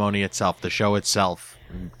ceremony itself, the show itself,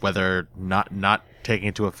 whether not taking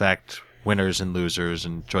into effect winners and losers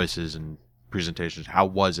and choices and presentations, how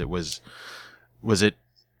was it? Was it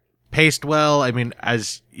paced well. I mean,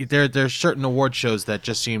 as there's certain award shows that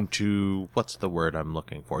just seem to, what's the word I'm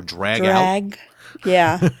looking for? Drag out.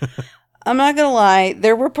 Yeah. I'm not gonna lie,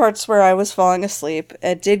 there were parts where I was falling asleep.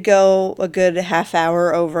 It did go a good half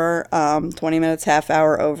hour over, 20 minutes, half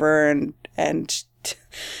hour over, and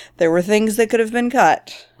there were things that could have been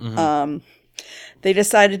cut. Mm-hmm. They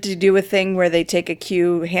decided to do a thing where they take a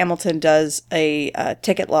cue. Hamilton does a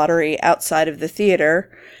ticket lottery outside of the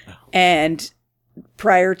theater, and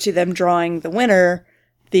prior to them drawing the winner,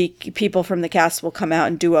 the people from the cast will come out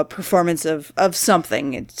and do a performance of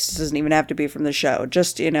something. It doesn't even have to be from the show.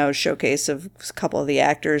 Just, showcase of a couple of the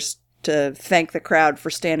actors to thank the crowd for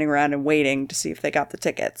standing around and waiting to see if they got the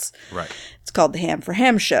tickets. Right. It's called the Ham for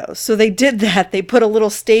Ham Show. So they did that. They put a little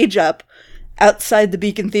stage up outside the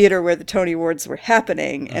Beacon Theater where the Tony Awards were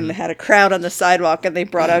happening and had a crowd on the sidewalk, and they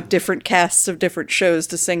brought out different casts of different shows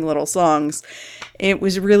to sing little songs. It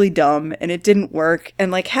was really dumb, and it didn't work.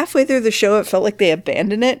 And like halfway through the show, it felt like they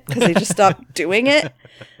abandoned it because they just stopped doing it.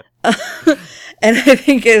 And I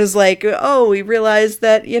think it was like, oh, we realized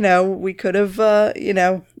that, we could have,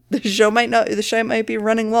 the show might be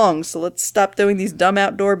running long, so let's stop doing these dumb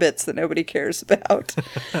outdoor bits that nobody cares about.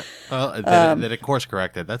 Well, then it course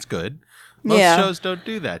corrected. That's good. Most shows don't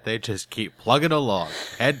do that. They just keep plugging along.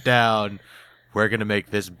 Head down. We're going to make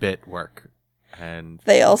this bit work. And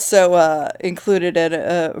they also included an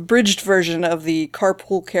abridged version of the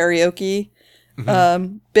carpool karaoke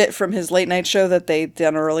bit from his late night show that they'd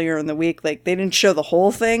done earlier in the week. Like, they didn't show the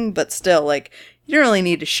whole thing, but still, like, you don't really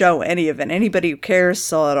need to show any of it. Anybody who cares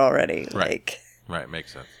saw it already. Right. Right,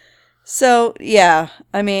 makes sense. So, yeah,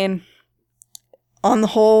 I mean, on the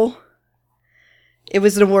whole, it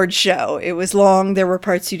was an award show. It was long. There were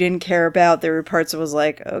parts you didn't care about. There were parts that was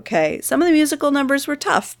like, okay. Some of the musical numbers were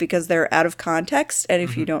tough because they're out of context. And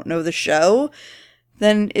if you don't know the show,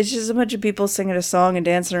 then it's just a bunch of people singing a song and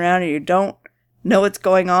dancing around and you don't know what's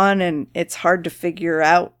going on. And it's hard to figure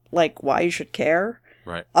out, like, why you should care.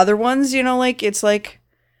 Right. Other ones, it's like,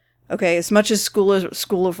 okay, as much as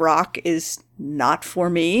School of Rock is not for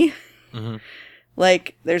me,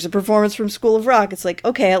 like, there's a performance from School of Rock. It's like,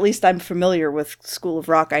 okay, at least I'm familiar with School of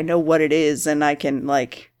Rock. I know what it is, and I can,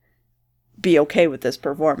 like, be okay with this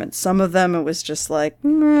performance. Some of them, it was just like,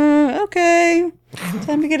 okay,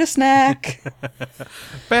 time to get a snack.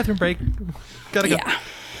 Bathroom break. Gotta go. Yeah.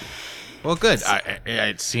 Well, good.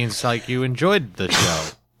 It seems like you enjoyed the show.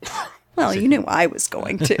 Well, you knew I was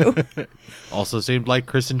going to. Also seemed like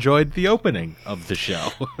Chris enjoyed the opening of the show.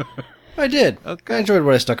 I did. Okay. I enjoyed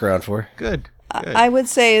what I stuck around for. Good. I would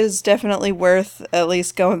say is definitely worth at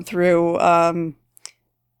least going through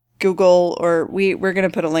Google, or we're going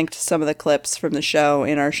to put a link to some of the clips from the show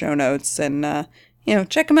in our show notes, and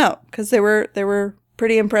check them out because they were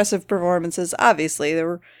pretty impressive performances. Obviously, they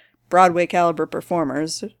were Broadway caliber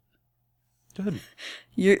performers. Good.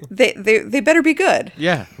 They better be good.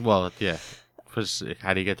 Yeah. Well, yeah.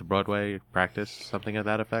 How do you get to Broadway? Practice something of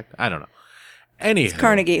that effect? I don't know. Anyhow.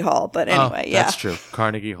 Carnegie Hall, but anyway, yeah. That's true.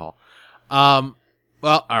 Carnegie Hall. Well,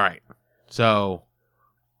 all right. So,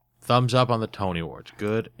 thumbs up on the Tony Awards.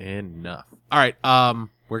 Good enough. All right.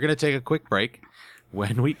 We're going to take a quick break.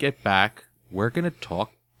 When we get back, we're going to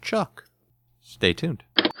talk Chuck. Stay tuned.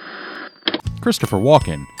 Christopher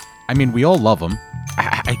Walken. I mean, we all love him.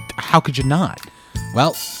 How could you not?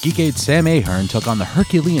 Well, Geekade's Sam Ahern took on the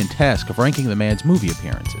Herculean task of ranking the man's movie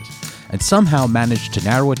appearances, and somehow managed to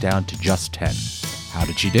narrow it down to just 10. How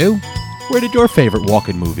did she do? Where did your favorite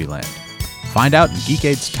Walken movie land? Find out in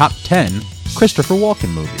Geekade's Top 10 Christopher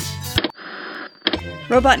Walken movies.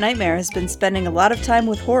 Robot Nightmare has been spending a lot of time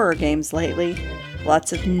with horror games lately.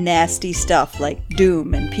 Lots of nasty stuff like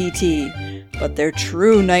Doom and PT. But their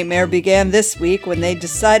true nightmare began this week when they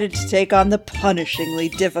decided to take on the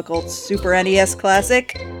punishingly difficult Super NES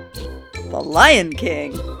classic, The Lion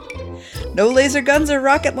King. No laser guns or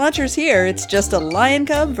rocket launchers here, it's just a lion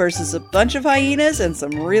cub versus a bunch of hyenas and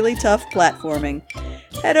some really tough platforming.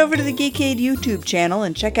 Head over to the Geekade YouTube channel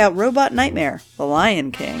and check out Robot Nightmare, The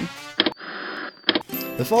Lion King.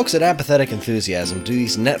 The folks at Apathetic Enthusiasm do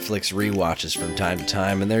these Netflix rewatches from time to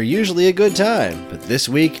time, and they're usually a good time. But this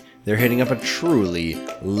week, they're hitting up a truly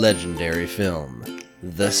legendary film,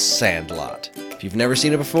 The Sandlot. If you've never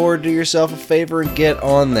seen it before, do yourself a favor and get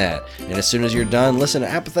on that. And as soon as you're done, listen to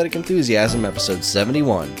Apathetic Enthusiasm, episode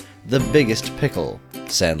 71, The Biggest Pickle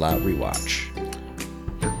Sandlot Rewatch.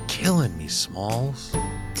 You're killing me, Smalls.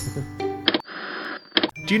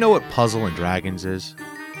 Do you know what Puzzle and Dragons is?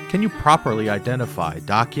 Can you properly identify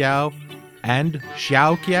Da Kiao and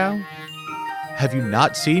Xiao Kiao? Have you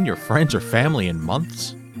not seen your friends or family in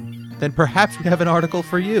months? Then perhaps we have an article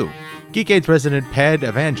for you. Geekade's resident pad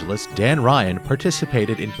evangelist Dan Ryan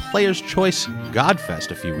participated in Player's Choice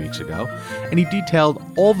Godfest a few weeks ago, and he detailed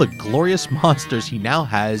all the glorious monsters he now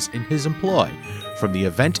has in his employ from the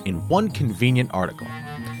event in one convenient article.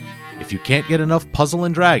 If you can't get enough Puzzle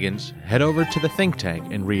and Dragons, head over to the think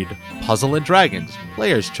tank and read Puzzle and Dragons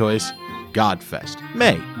Player's Choice Godfest,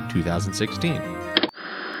 May 2016.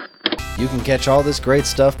 You can catch all this great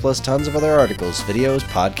stuff plus tons of other articles, videos,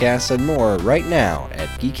 podcasts, and more right now at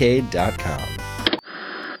Geekade.com.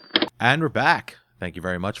 And we're back. Thank you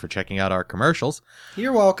very much for checking out our commercials.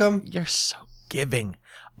 You're welcome. You're so giving.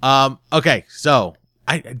 Okay, so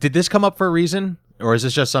did this come up for a reason, or is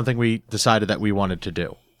this just something we decided that we wanted to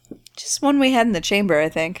do? Just one we had in the chamber, I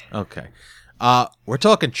think. Okay. We're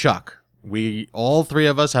talking Chuck. All three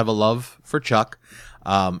of us have a love for Chuck.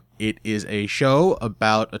 It is a show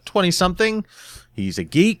about a 20-something. He's a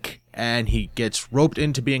geek, and he gets roped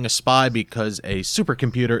into being a spy because a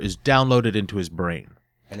supercomputer is downloaded into his brain.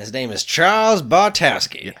 And his name is Charles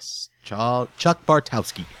Bartowski. Yes, Chuck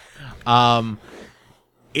Bartowski.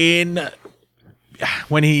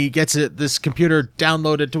 When he gets this computer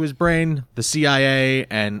downloaded to his brain, the CIA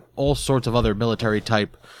and all sorts of other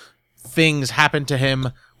military-type things happen to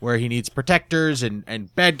him, where he needs protectors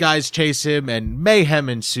and bad guys chase him and mayhem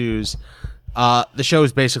ensues. The show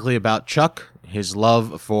is basically about Chuck, his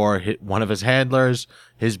love for one of his handlers,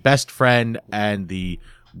 his best friend, and the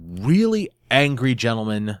really angry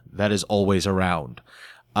gentleman that is always around.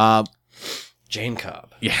 Jane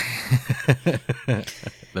Cobb. Yeah.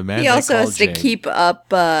 The man He they also call has to Jane. keep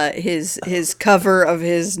up his cover of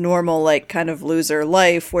his normal, like, kind of loser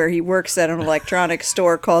life, where he works at an electronics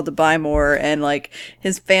store called the Buy More, and, like,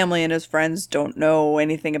 his family and his friends don't know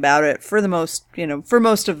anything about it for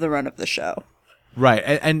most of the run of the show. Right,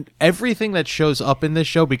 and everything that shows up in this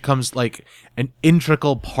show becomes like an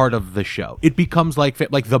integral part of the show. It becomes like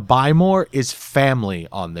the Buy More is family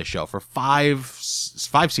on this show for five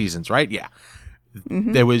seasons, right? Yeah,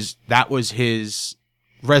 that was his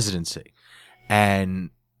residency, and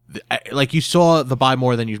like you saw the Buy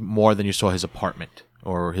More than you saw his apartment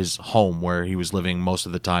or his home where he was living most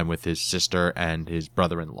of the time with his sister and his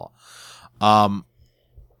brother-in-law.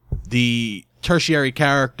 The tertiary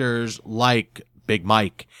characters like Big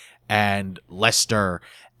Mike and Lester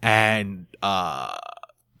and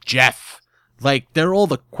Jeff, like they're all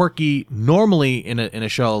the quirky. Normally in a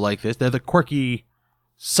show like this, they're the quirky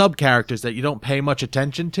sub characters that you don't pay much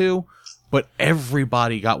attention to, but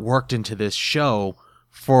everybody got worked into this show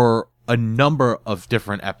for a number of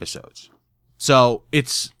different episodes. So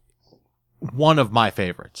it's one of my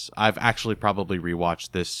favorites. I've actually probably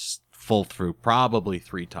rewatched this full through probably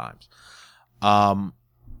 3 times.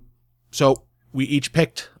 So we each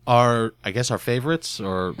picked our favorites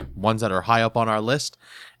or ones that are high up on our list,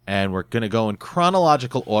 and we're going to go in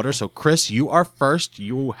chronological order. So Chris, you are first.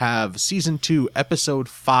 You have season 2, episode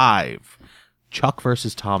 5, Chuck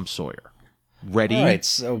versus Tom Sawyer. Ready? All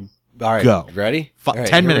right, go. Ready? All right,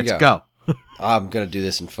 10 here we minutes, go. I'm going to do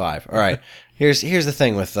this in 5. All right. Here's the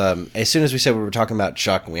thing with, as soon as we said we were talking about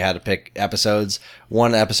Chuck and we had to pick episodes,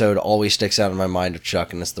 one episode always sticks out in my mind of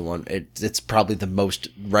Chuck, and it's the one, it's probably the most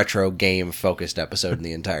retro game focused episode in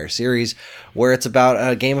the entire series, where it's about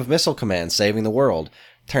a game of Missile Command saving the world.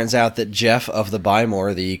 Turns out that Jeff of the Buy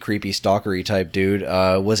More, the creepy stalkery type dude,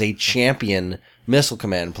 was a champion Missile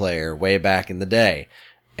Command player way back in the day.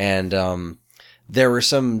 And, there's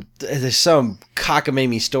some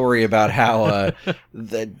cockamamie story about how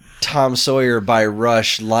the Tom Sawyer by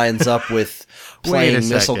Rush lines up with playing Wait a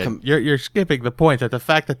Missile second. You're skipping the point that the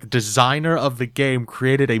fact that the designer of the game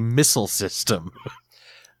created a missile system.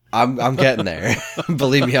 I'm getting there.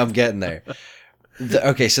 Believe me, I'm getting there.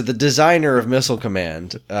 Okay, so the designer of Missile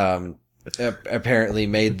Command apparently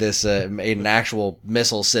made an actual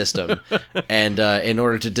missile system, and in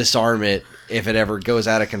order to disarm it, if it ever goes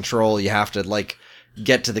out of control, you have to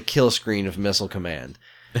get to the kill screen of Missile Command,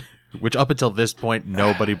 which up until this point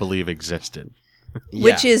nobody believed existed. Yeah.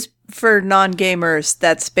 Which is, for non-gamers,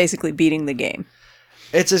 that's basically beating the game.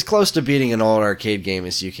 It's as close to beating an old arcade game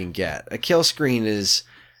as you can get. A kill screen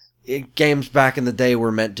games back in the day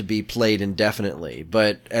were meant to be played indefinitely,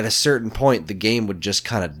 but at a certain point the game would just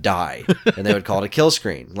kind of die, and they would call it a kill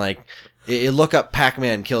screen. You look up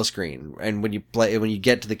Pac-Man kill screen, and when you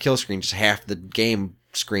get to the kill screen, just half the game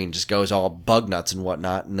screen just goes all bug nuts and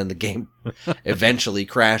whatnot, and then the game eventually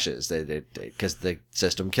crashes because the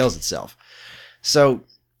system kills itself. So,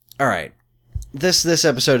 all right. This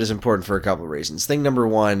episode is important for a couple of reasons. Thing number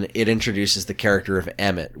one, it introduces the character of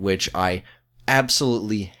Emmett, which I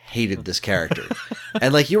absolutely hated this character.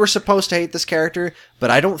 And like, you were supposed to hate this character,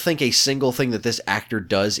 but I don't think a single thing that this actor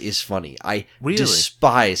does is funny. I Really?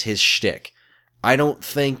 despise his shtick. I don't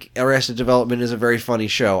think Arrested Development is a very funny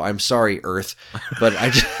show. I'm sorry, Earth, but I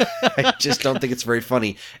just don't think it's very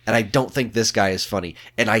funny, and I don't think this guy is funny.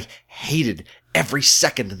 And I hated every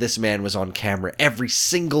second this man was on camera. Every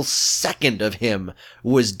single second of him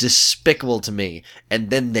was despicable to me. And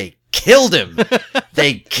then they killed him.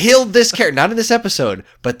 They killed this character. Not in this episode,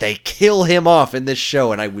 but they kill him off in this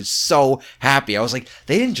show, and I was so happy. I was like,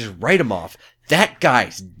 they didn't just write him off. That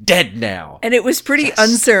guy's dead now. And it was pretty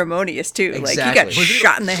unceremonious too. Like, he got Exactly.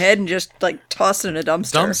 shot in the head and just like tossed in a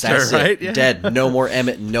dumpster. That's right? it. Yeah. Dead. No more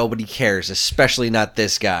Emmett. Nobody cares, especially not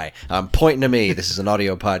this guy. I'm pointing to me. This is an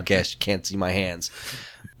audio podcast. You can't see my hands.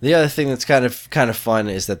 The other thing that's kind of fun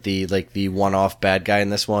is that the one-off bad guy in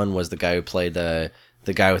this one was the guy who played the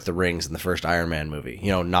guy with the rings in the first Iron Man movie.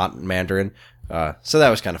 You know, not Mandarin. So that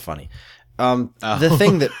was kind of funny. The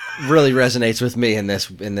thing that really resonates with me in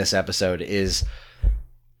this episode is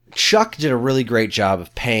Chuck did a really great job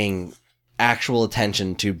of paying actual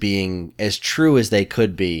attention to being as true as they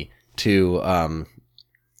could be to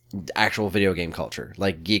actual video game culture,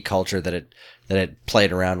 like geek culture that it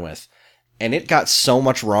played around with. And it got so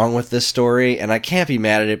much wrong with this story, and I can't be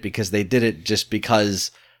mad at it because they did it just because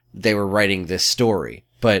they were writing this story.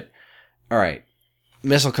 But, alright.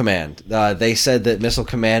 Missile Command. They said that Missile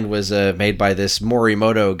Command was made by this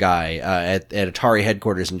Morimoto guy at Atari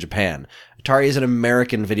headquarters in Japan. Atari is an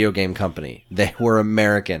American video game company. They were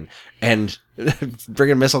American. And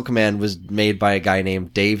friggin' Missile Command was made by a guy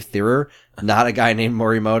named Dave Thirer, not a guy named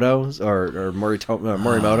Morimoto or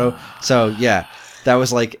Morimoto. So, yeah. That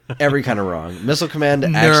was like every kind of wrong. Missile Command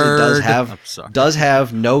actually does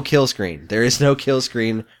have no kill screen. There is no kill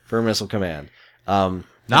screen for Missile Command.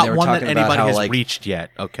 Not one that anybody has reached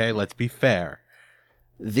yet. Okay, let's be fair.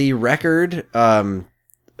 The record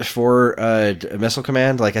for Missile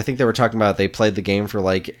Command, like I think they were talking about, they played the game for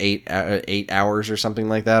like 8 hours or something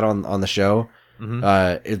like that on the show.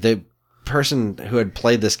 Mm-hmm. The person who had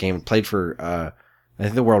played this game played for I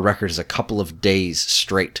think the world record is a couple of days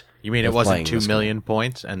straight. You mean it wasn't 2 million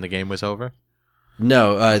points and the game was over?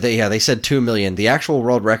 No, they said 2 million. The actual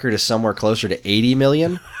world record is somewhere closer to 80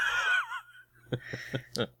 million.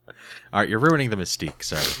 All right, you're ruining the mystique,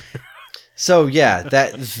 sir. So yeah,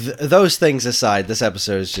 those things aside, this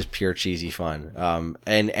episode is just pure cheesy fun.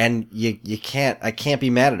 And I can't be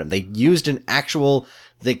mad at them. They used an actual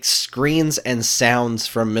screens and sounds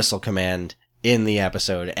from Missile Command in the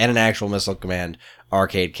episode, and an actual Missile Command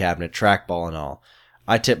arcade cabinet, trackball and all.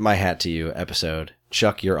 I tip my hat to you, episode.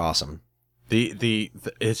 Chuck, you're awesome.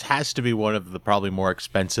 It has to be one of the probably more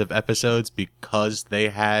expensive episodes because they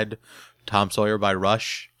had Tom Sawyer by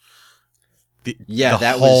Rush.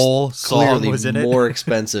 That whole was song clearly was in it. more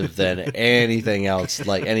expensive than anything else,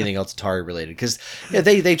 like anything else Atari related. Because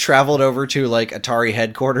they traveled over to like Atari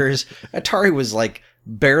headquarters. Atari was like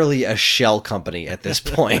barely a shell company at this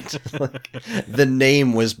point. Like, the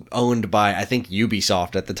name was owned by, I think,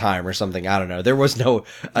 Ubisoft at the time or something. I don't know. There was no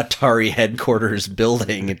Atari headquarters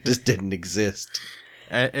building. It just didn't exist.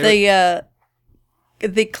 The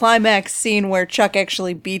climax scene where Chuck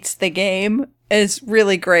actually beats the game is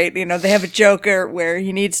really great. You know, they have a Joker where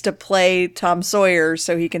he needs to play Tom Sawyer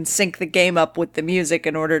so he can sync the game up with the music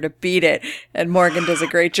in order to beat it. And Morgan does a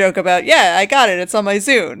great joke about, yeah, I got it. It's on my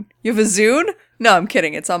Zune. You have a Zune? No, I'm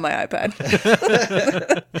kidding. It's on my iPad.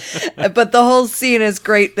 But the whole scene is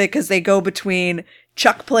great because they go between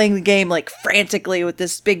Chuck playing the game like frantically with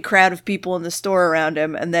this big crowd of people in the store around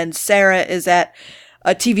him. And then Sarah is at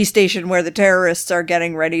a TV station where the terrorists are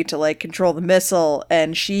getting ready to like control the missile,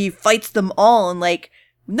 and she fights them all and like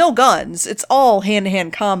no guns. It's all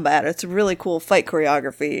hand-to-hand combat. It's a really cool fight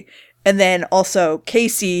choreography. And then also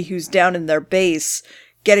Casey, who's down in their base,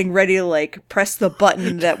 getting ready to like press the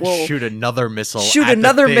button that will shoot another missile.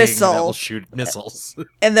 That will shoot missiles.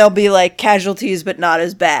 And they'll be like casualties, but not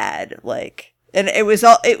as bad. Like, and it was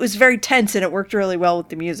very tense, and it worked really well with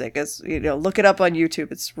the music. As you know, look it up on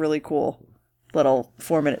YouTube. It's really cool. Little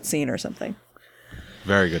 4-minute scene or something.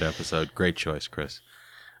 Very good episode. Great choice, Chris.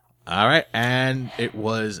 All right, and it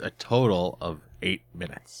was a total of 8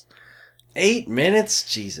 minutes. 8 minutes?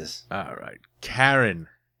 Jesus. All right, Karen.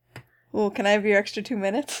 Oh, can I have your extra 2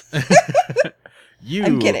 minutes? You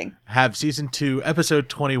I'm kidding. Have season 2, episode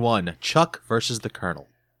 21, Chuck versus the Colonel.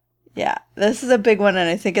 Yeah, this is a big one, and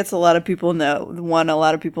I think it's a lot of people know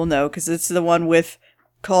because it's the one with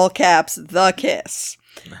call caps the kiss.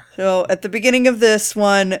 So at the beginning of this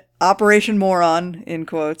one, Operation Moron, in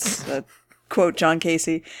quotes, quote John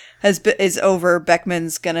Casey, is over.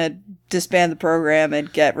 Beckman's gonna disband the program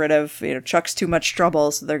and get rid of, Chuck's too much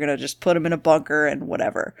trouble, so they're gonna just put him in a bunker and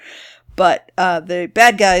whatever. But the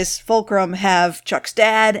bad guys, Fulcrum, have Chuck's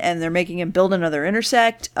dad, and they're making him build another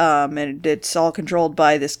intersect, and it's all controlled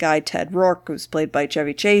by this guy, Ted Rourke, who's played by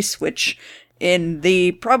Chevy Chase, which in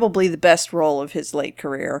probably the best role of his late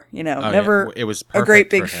career. Never it was a great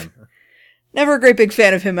big for him. Never a great big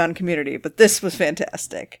fan of him on Community, but this was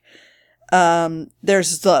fantastic.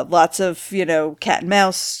 There's lots of, cat and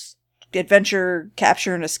mouse adventure,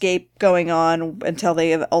 capture and escape going on until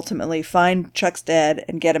they ultimately find Chuck's dad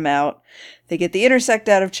and get him out. They get the intersect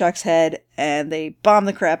out of Chuck's head and they bomb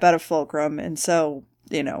the crap out of Fulcrum. And so,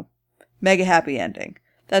 mega happy ending.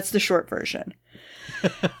 That's the short version.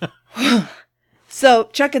 So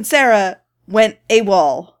Chuck and Sarah went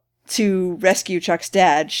AWOL to rescue Chuck's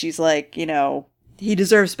dad. She's like, he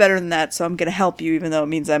deserves better than that, so I'm going to help you, even though it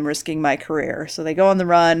means I'm risking my career. So they go on the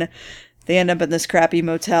run. They end up in this crappy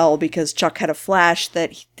motel because Chuck had a flash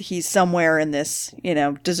that he's somewhere in this,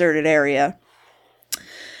 deserted area.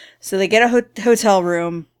 So they get a hotel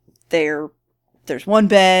room. There's one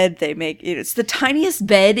bed. They make it's the tiniest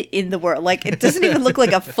bed in the world. Like, it doesn't even look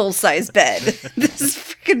like a full-size bed. This is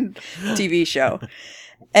freaking TV show.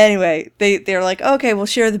 Anyway, they're like, okay, we'll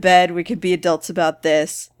share the bed. We can be adults about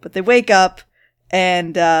this. But they wake up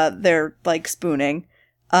and they're like spooning.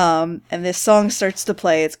 And this song starts to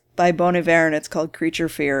play. It's by Bon Iver, and it's called Creature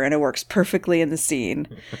Fear, and it works perfectly in the scene.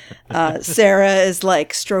 Sarah is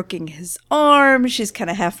like stroking his arm. She's kind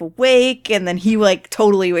of half awake, and then he like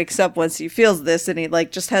totally wakes up once he feels this, and he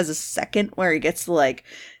like just has a second where he gets to like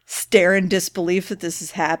stare in disbelief that this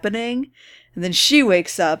is happening. And then she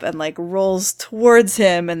wakes up and like rolls towards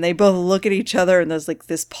him, and they both look at each other, and there's like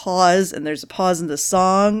this pause, and there's a pause in the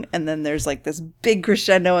song, and then there's like this big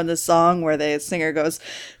crescendo in the song where the singer goes,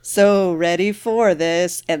 "So ready for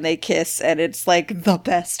this," and they kiss, and it's like the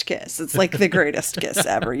best kiss. It's like the greatest kiss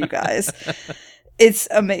ever, you guys. It's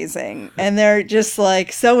amazing. And they're just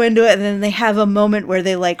like so into it, and then they have a moment where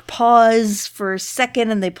they like pause for a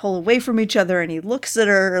second and they pull away from each other, and he looks at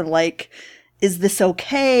her like, is this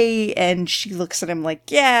okay? And she looks at him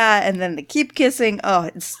like, yeah. And then they keep kissing. Oh,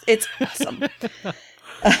 it's awesome.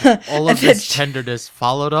 All of this tenderness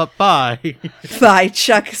followed up by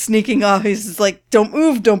Chuck sneaking off. He's just like, don't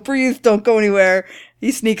move, don't breathe, don't go anywhere.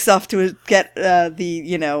 He sneaks off to get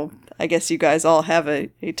I guess you guys all have a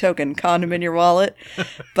token condom in your wallet.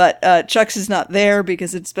 But Chuck's is not there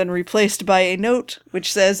because it's been replaced by a note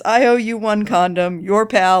which says, "I owe you one condom, your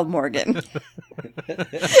pal, Morgan."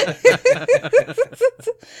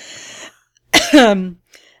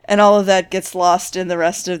 And all of that gets lost in the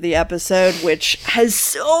rest of the episode, which has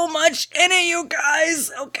so much in it, you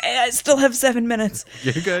guys. Okay, I still have 7 minutes.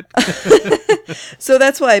 You're good. So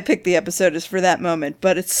that's why I picked the episode, is for that moment,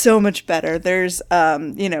 but it's so much better. There's,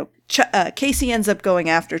 Casey ends up going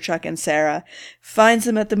after Chuck and Sarah, finds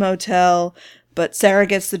him at the motel, but Sarah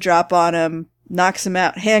gets the drop on him, knocks him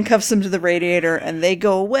out, handcuffs him to the radiator, and they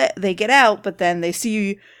go away. They get out, but then they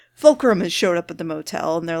see Fulcrum has showed up at the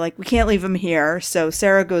motel, and they're like, we can't leave him here. So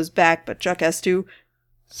Sarah goes back, but Chuck has to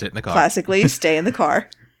sit in the car. Classically, stay in the car.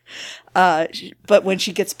 But when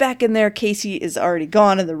she gets back in there, Casey is already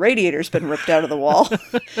gone, and the radiator's been ripped out of the wall.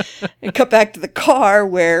 And cut back to the car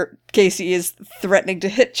where Casey is threatening to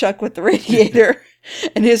hit Chuck with the radiator.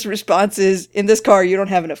 And his response is, in this car, you don't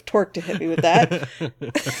have enough torque to hit me with that.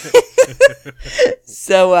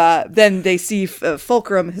 So then they see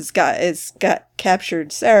Fulcrum has got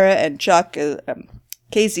captured Sarah, and Chuck.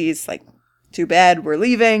 Casey's like, too bad, we're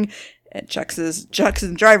leaving. And Chuck's in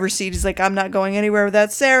the driver's seat. He's like, I'm not going anywhere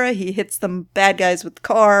without Sarah. He hits them bad guys with the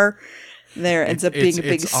car. There ends up being a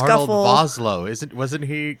big scuffle. Arnold Vosloo, wasn't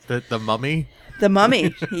he the mummy? The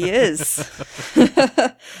mummy, he is.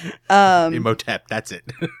 Imhotep, that's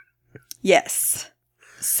it. Yes.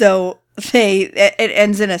 So it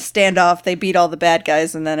ends in a standoff. They beat all the bad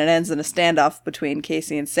guys, and then it ends in a standoff between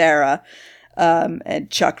Casey and Sarah. And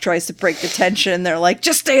Chuck tries to break the tension. They're like,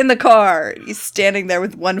 just stay in the car. He's standing there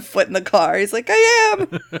with one foot in the car. He's like, I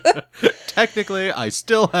am. Technically, I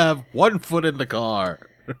still have 1 foot in the car.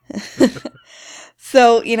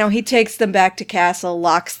 So, he takes them back to Castle,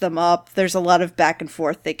 locks them up. There's a lot of back and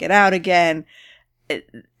forth. They get out again.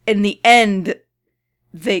 In the end,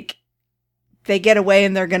 they get away,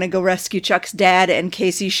 and they're going to go rescue Chuck's dad, and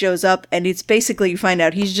Casey shows up, and it's basically, you find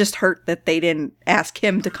out he's just hurt that they didn't ask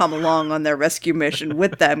him to come along on their rescue mission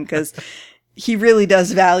with them, because he really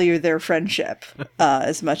does value their friendship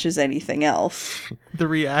as much as anything else.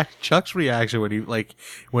 Chuck's reaction when he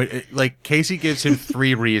when Casey gives him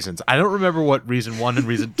 3 reasons. I don't remember what reason 1 and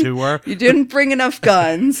reason 2 were. You didn't bring enough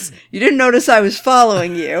guns. You didn't notice I was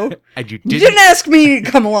following you. And you didn't ask me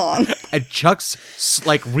to come along. And Chuck's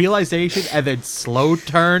realization and then slow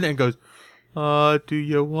turn and goes, do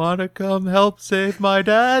you want to come help save my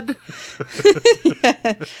dad?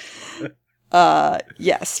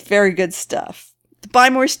 Yes, very good stuff. The buy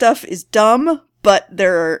more stuff is dumb, but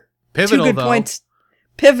there are Pivotal, 2 good points.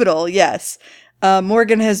 Pivotal, yes.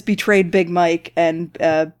 Morgan has betrayed Big Mike, and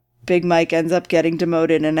Big Mike ends up getting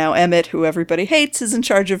demoted, and now Emmett, who everybody hates, is in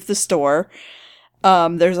charge of the store.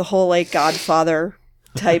 There's a whole, Godfather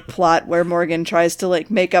type plot where Morgan tries to,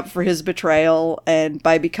 make up for his betrayal, and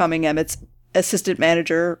by becoming Emmett's assistant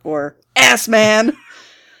manager, or ass man.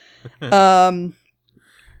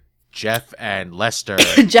 Jeff and Lester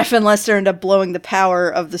end up blowing the power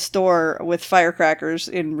of the store with firecrackers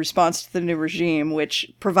in response to the new regime, which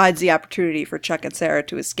provides the opportunity for Chuck and Sarah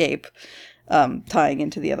to escape, tying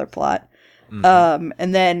into the other plot. Mm-hmm.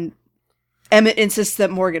 And then Emmett insists that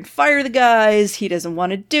Morgan fire the guys. He doesn't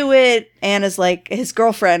want to do it. His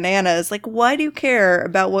girlfriend, Anna, is like, why do you care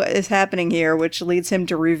about what is happening here? Which leads him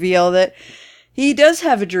to reveal that he does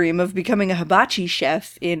have a dream of becoming a hibachi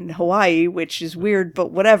chef in Hawaii, which is weird, but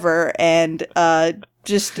whatever. And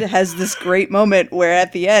just has this great moment where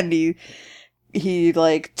at the end he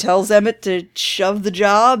tells Emmett to shove the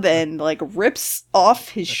job and rips off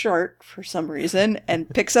his shirt for some reason and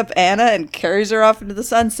picks up Anna and carries her off into the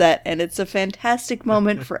sunset. And it's a fantastic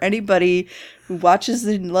moment for anybody who watches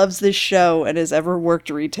and loves this show and has ever worked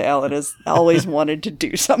retail and has always wanted to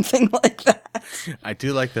do something like that. I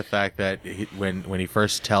do like the fact that when he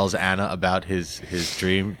first tells Anna about his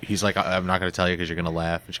dream, he's like, I'm not going to tell you because you're going to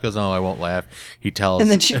laugh. And she goes, no, I won't laugh. He tells...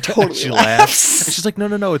 And then she totally she laughs. And she's like,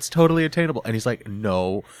 no, it's totally attainable. And he's like,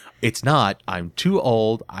 no, it's not. I'm too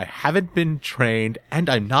old. I haven't been trained. And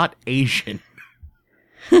I'm not Asian.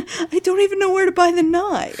 I don't even know where to buy the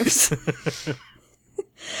knives.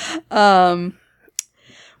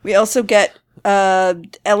 We also get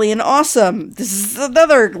Ellie and Awesome. This is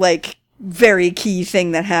another, very key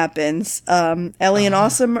thing that happens. Ellie and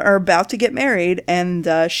Awesome are about to get married,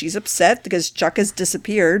 and she's upset because Chuck has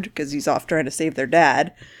disappeared because he's off trying to save their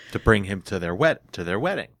dad. To bring him to their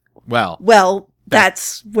wedding. Well,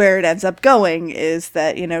 that's where it ends up going, is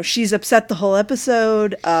that, she's upset the whole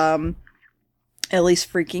episode. Ellie's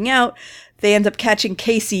freaking out. They end up catching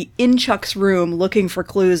Casey in Chuck's room looking for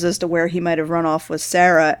clues as to where he might have run off with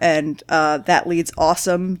Sarah, and that leads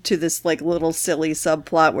Awesome to this little silly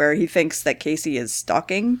subplot where he thinks that Casey is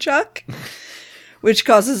stalking Chuck, which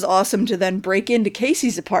causes Awesome to then break into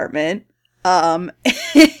Casey's apartment, and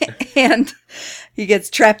he gets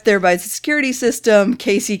trapped there by the security system.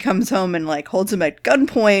 Casey comes home and holds him at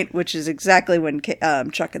gunpoint, which is exactly when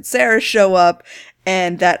Chuck and Sarah show up.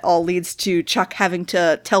 And that all leads to Chuck having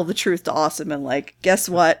to tell the truth to Awesome and guess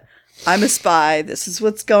what? I'm a spy. This is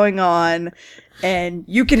what's going on. And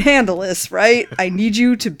you can handle this, right? I need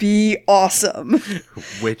you to be awesome.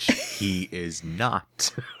 Which he is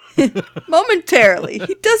not. Momentarily.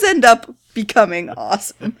 He does end up becoming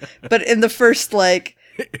awesome. But in the first time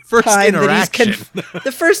interaction.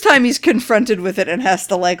 The first time he's confronted with it and has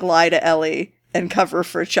to lie to Ellie and cover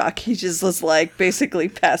for Chuck, he just was basically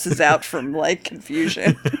passes out from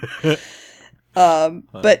confusion.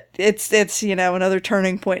 But it's another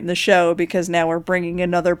turning point in the show because now we're bringing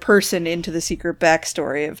another person into the secret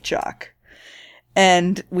backstory of Chuck.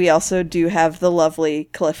 And we also do have the lovely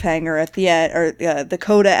cliffhanger at the end, or the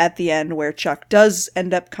coda at the end, where Chuck does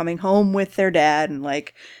end up coming home with their dad and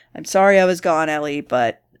I'm sorry I was gone, Ellie,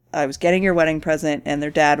 but I was getting your wedding present, and their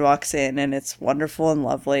dad walks in and it's wonderful and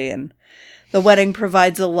lovely, and the wedding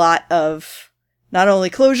provides a lot of not only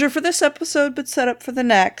closure for this episode, but set up for the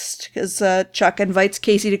next. Because Chuck invites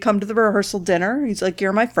Casey to come to the rehearsal dinner. He's like,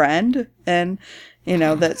 "You're my friend," and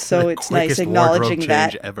that. So it's nice acknowledging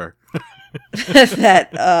that ever.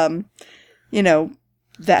 that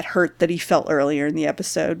that hurt that he felt earlier in the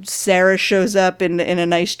episode. Sarah shows up in a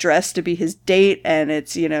nice dress to be his date, and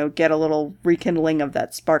it's get a little rekindling of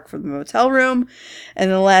that spark from the motel room.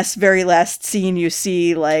 And the very last scene, you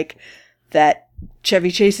see that Chevy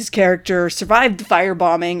Chase's character survived the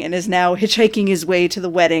firebombing and is now hitchhiking his way to the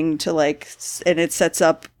wedding to and it sets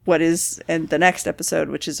up what is in the next episode,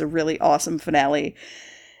 which is a really awesome finale.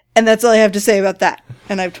 And that's all I have to say about that.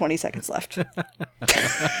 And I have 20 seconds left.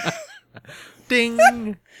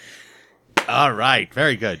 Ding. All right.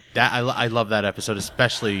 Very good. I love that episode,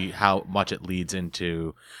 especially how much it leads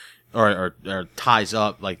into or ties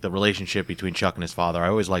up like the relationship between Chuck and his father. I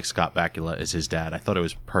always liked Scott Bakula as his dad. I thought it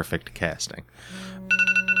was perfect casting.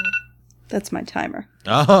 That's my timer.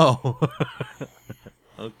 Oh,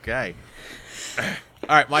 okay.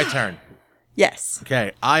 All right, my turn. Yes.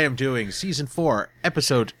 Okay, I am doing season 4,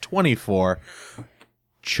 episode 24,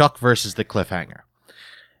 Chuck versus the Cliffhanger.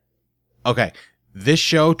 Okay, this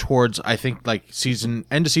show towards, I think, like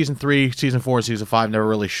end of season 3, season 4, season 5, never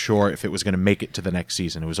really sure if it was going to make it to the next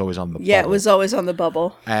season. It was always on the Yeah, bubble. it was always on the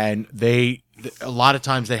bubble. And a lot of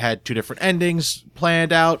times they had 2 different endings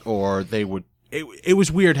planned out, or they would, it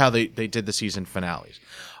was weird how they did the season finales.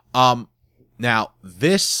 Now,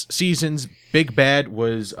 this season's big bad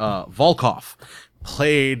was Volkov,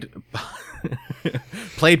 played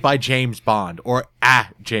by James Bond, or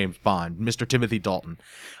James Bond, Mr. Timothy Dalton.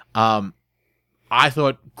 I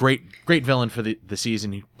thought great villain for the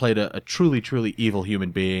season. He played a truly, truly evil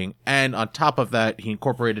human being. And on top of that, he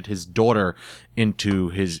incorporated his daughter into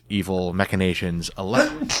his evil machinations.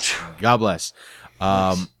 God bless.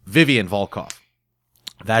 Vivian Volkov.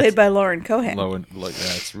 Played by Lauren Cohan.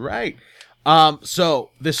 That's right.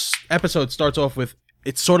 So this episode starts off with,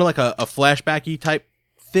 it's sort of like a flashbacky type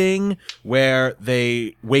thing where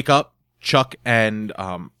they wake up. Chuck and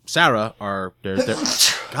Sarah are they're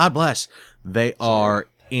God bless. They are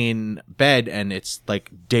in bed, and it's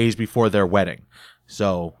like days before their wedding.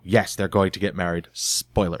 So yes, they're going to get married.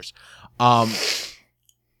 Spoilers.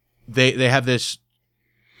 They have this.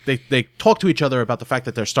 They talk to each other about the fact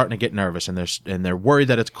that they're starting to get nervous, and they're worried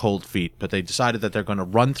that it's cold feet. But they decided that they're going to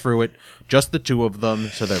run through it, just the 2 of them,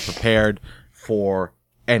 so they're prepared for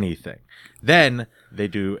anything. Then they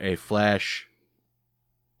do a flash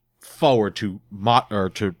forward to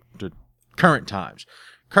current times.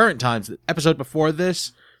 Current times, the episode before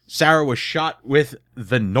this, Sarah was shot with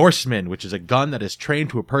the Norseman, which is a gun that is trained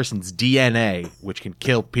to a person's DNA, which can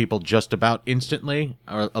kill people just about instantly,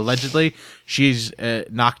 or allegedly. She's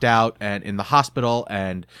knocked out and in the hospital,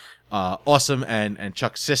 and Awesome and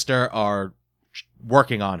Chuck's sister are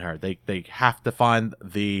working on her. They have to find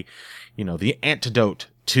the antidote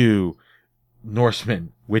to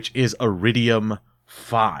Norseman, which is Iridium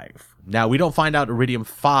 5. Now, we don't find out Iridium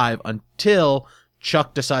 5 until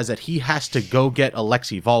Chuck decides that he has to go get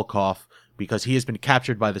Alexei Volkov because he has been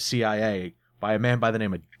captured by the CIA by a man by the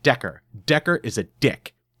name of Decker. Decker is a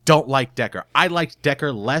dick. Don't like Decker. I liked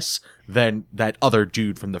Decker less than that other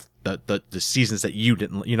dude from the seasons that you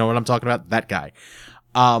didn't. You know what I'm talking about? That guy.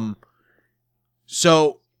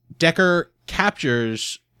 So Decker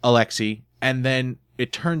captures Alexei, and then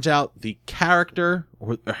it turns out the character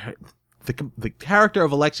or the character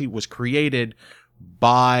of Alexei was created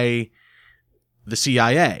by the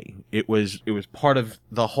CIA. It was part of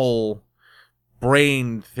the whole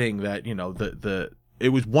brain thing that, it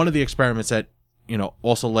was one of the experiments that,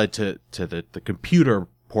 also led to the computer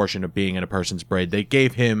portion of being in a person's brain. They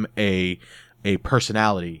gave him a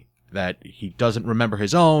personality that he doesn't remember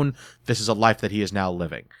his own. This is a life that he is now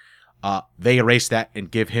living. They erase that and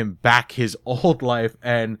give him back his old life,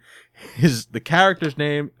 and the character's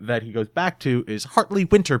name that he goes back to is Hartley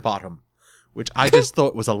Winterbottom, which I just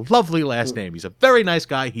thought was a lovely last name. He's a very nice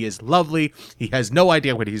guy. He is lovely. He has no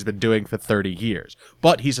idea what he's been doing for 30 years,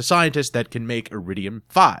 but he's a scientist that can make Iridium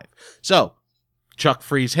 5. So Chuck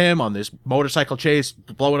frees him on this motorcycle chase,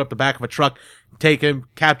 blowing up the back of a truck, take him,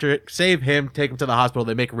 capture it, save him, take him to the hospital.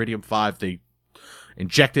 They make Iridium 5. They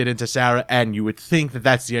inject it into Sarah, and you would think that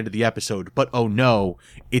that's the end of the episode, but oh no,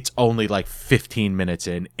 it's only like 15 minutes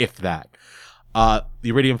in, if that. The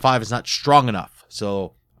Iridium 5 is not strong enough,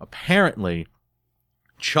 so apparently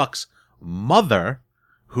Chuck's mother,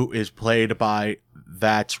 who is played by,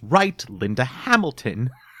 that's right, Linda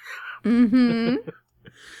Hamilton,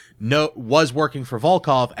 was working for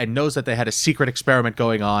Volkov and knows that they had a secret experiment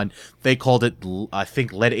going on. They called it, I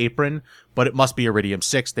think, Lead Apron, but it must be Iridium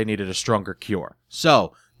 6. They needed a stronger cure.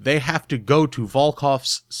 So they have to go to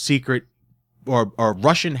Volkov's secret or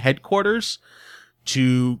Russian headquarters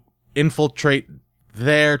to infiltrate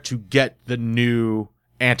there to get the new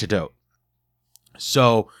antidote.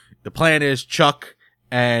 So the plan is Chuck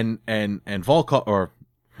and Volkov, or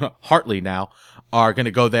Hartley now, are going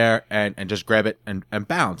to go there and just grab it and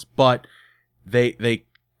bounce. But they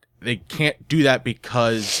can't do that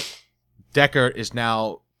because Decker is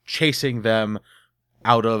now chasing them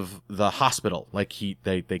out of the hospital. Like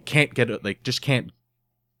they can't get it. Like just can't.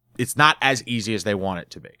 It's not as easy as they want it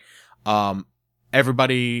to be.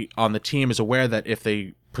 Everybody on the team is aware that if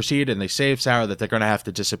they proceed and they save Sarah, that they're going to have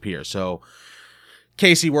to disappear. So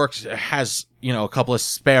Casey has a couple of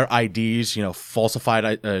spare IDs,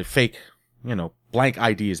 falsified, fake blank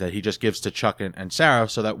IDs that he just gives to Chuck and Sarah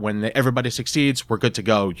so that when everybody succeeds, we're good to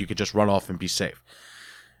go. You could just run off and be safe.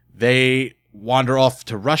 They wander off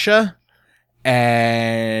to Russia,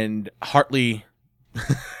 and Hartley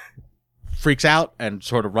freaks out and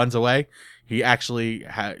sort of runs away. He actually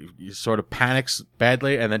sort of panics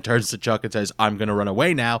badly and then turns to Chuck and says, "I'm going to run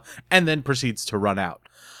away now," and then proceeds to run out.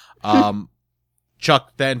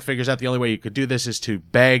 Chuck then figures out the only way you could do this is to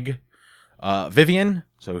beg Vivian.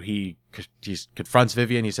 So he confronts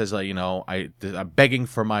Vivian. He says, I'm begging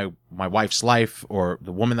for my wife's life, or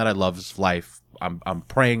the woman that I love's life. I'm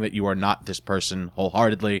praying that you are not this person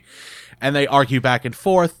wholeheartedly. And they argue back and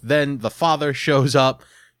forth. Then the father shows up.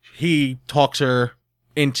 He talks her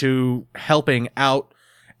into helping out,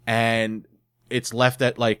 and it's left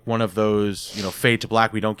at like one of those, fade to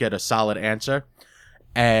black. We don't get a solid answer.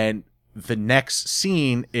 And the next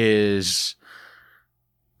scene is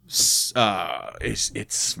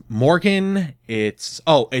it's Morgan. It's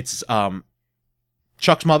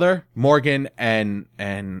Chuck's mother, Morgan, and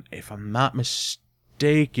if I'm not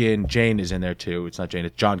mistaken, Jane is in there too. It's not Jane,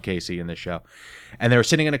 it's John Casey in this show. And they were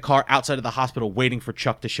sitting in a car outside of the hospital waiting for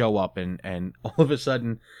Chuck to show up, and all of a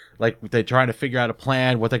sudden, like, they're trying to figure out a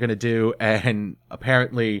plan, what they're going to do, and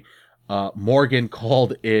apparently Morgan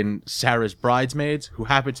called in Sarah's bridesmaids, who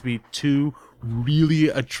happen to be two really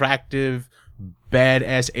attractive,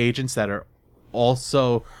 badass agents that are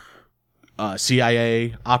also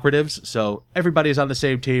CIA operatives. So everybody's on the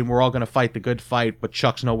same team. We're all going to fight the good fight, but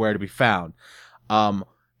Chuck's nowhere to be found. Out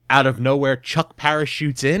of nowhere, Chuck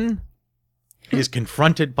parachutes in, is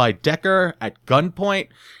confronted by Decker at gunpoint.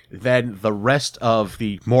 Then the rest of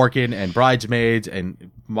the Morgan and bridesmaids and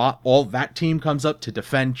all that team comes up to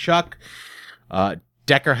defend Chuck.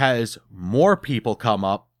 Decker has more people come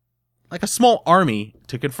up, like a small army,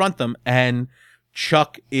 to confront them, and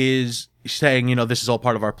Chuck is saying, this is all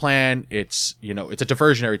part of our plan. It's a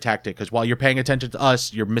diversionary tactic, because while you're paying attention to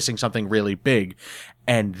us, you're missing something really big.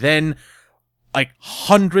 And then, like,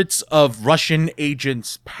 hundreds of Russian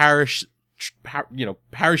agents parachute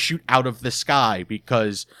out of the sky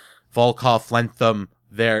because Volkov lent them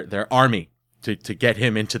their army to get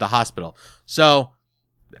him into the hospital. So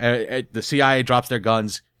the CIA drops their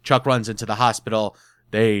guns. Chuck runs into the hospital.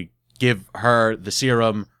 They give her the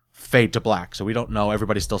serum. Fade to black. So we don't know.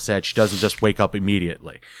 Everybody's still sad. She doesn't just wake up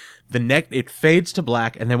immediately. It fades to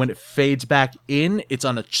black, and then when it fades back in, it's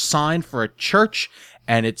on a sign for a church,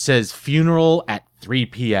 and it says funeral at 3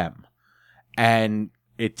 p.m. And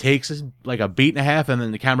it takes like a beat and a half, and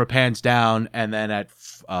then the camera pans down, and then at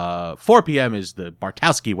 4 p.m. is the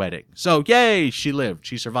Bartowski wedding. So yay, she lived.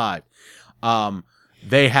 She survived.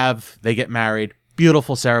 They get married.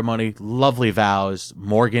 Beautiful ceremony. Lovely vows.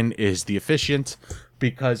 Morgan is the officiant,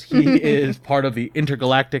 because he is part of the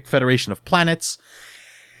Intergalactic Federation of Planets.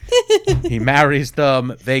 He marries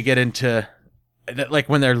them. They get into, like,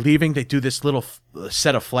 when they're leaving, they do this little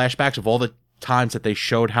set of flashbacks of all the times that they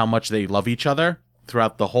showed how much they love each other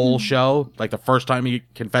throughout the whole show. Like, the first time he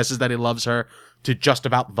confesses that he loves her to just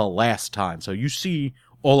about the last time. So you see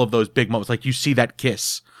all of those big moments. Like, you see that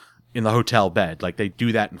kiss in the hotel bed. Like, they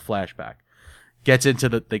do that in flashback. They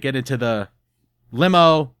get into the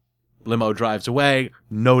limo. Limo drives away.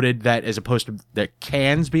 Noted that as opposed to their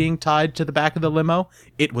cans being tied to the back of the limo,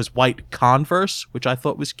 it was white Converse, which I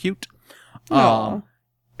thought was cute. Whilst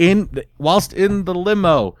in the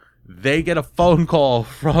limo, they get a phone call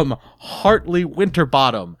from Hartley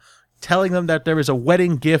Winterbottom telling them that there is a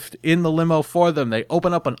wedding gift in the limo for them. They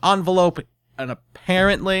open up an envelope, and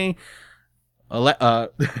apparently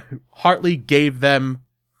Hartley gave them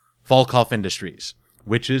Volkov Industries,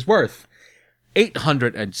 which is worth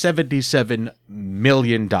 $877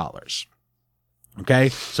 million. Okay?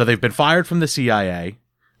 So they've been fired from the CIA.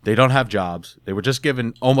 They don't have jobs. They were just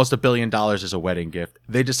given almost $1 billion as a wedding gift.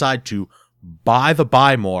 They decide to buy the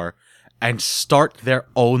Buy More and start their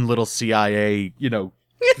own little CIA,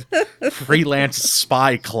 freelance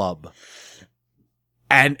spy club.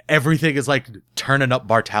 And everything is like turning up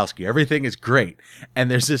Bartowski. Everything is great. And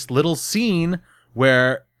there's this little scene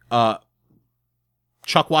where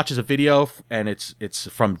Chuck watches a video, and it's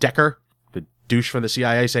from Decker, the douche from the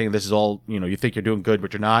CIA, saying this is all, you think you're doing good,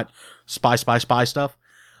 but you're not. Spy stuff.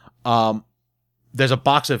 There's a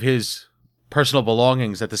box of his personal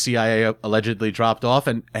belongings that the CIA allegedly dropped off,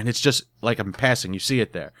 and it's just like I'm passing. You see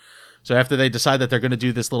it there. So after they decide that they're going to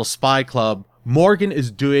do this little spy club, Morgan is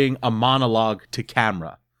doing a monologue to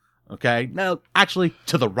camera. Okay? Now, actually,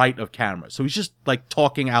 to the right of camera. So he's just, like,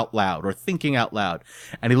 talking out loud or thinking out loud.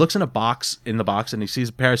 And he looks in the box, and he sees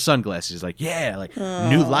a pair of sunglasses. He's like, yeah, like,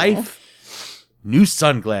 new life. new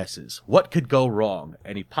sunglasses. What could go wrong?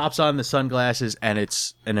 And he pops on the sunglasses, and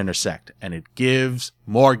it's an Intersect, and it gives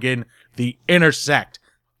Morgan the Intersect.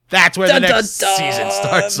 That's where the next season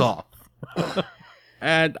starts off.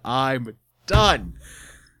 And I'm done.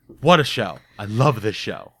 What a show. I love this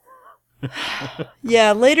show.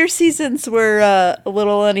 Yeah, later seasons were a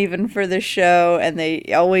little uneven for the show, and they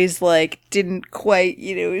always didn't quite,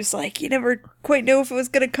 it was you never quite know if it was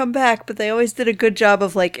going to come back, but they always did a good job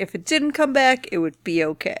of if it didn't come back, it would be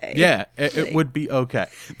okay. Yeah, it would be okay.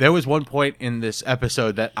 There was one point in this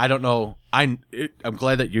episode that I don't know. I'm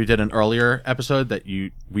glad that you did an earlier episode that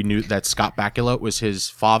we knew that Scott Bakula was his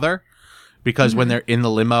father. Because when they're in the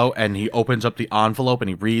limo and he opens up the envelope and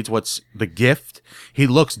he reads what's the gift, he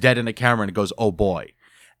looks dead in the camera and goes, "Oh boy."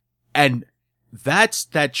 And that's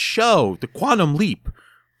that show, The Quantum Leap.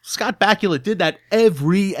 Scott Bakula did that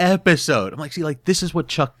every episode. I'm this is what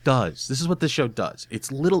Chuck does. This is what this show does.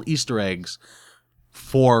 It's little Easter eggs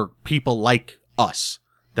for people like us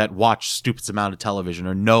that watch stupid amount of television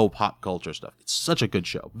or know pop culture stuff. It's such a good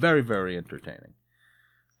show. Very, very entertaining.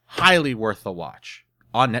 Highly worth a watch.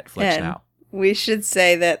 On Netflix now. We should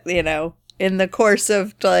say that, in the course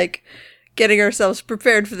of, getting ourselves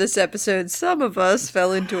prepared for this episode, some of us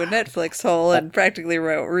fell into a Netflix hole and practically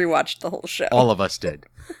rewatched the whole show. All of us did.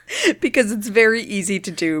 Because it's very easy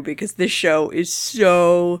to do, because this show is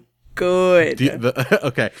so good.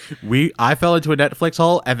 Okay, I fell into a Netflix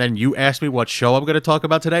hole, and then you asked me what show I'm going to talk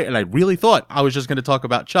about today, and I really thought I was just going to talk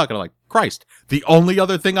about Chuck, and I'm like, Christ, the only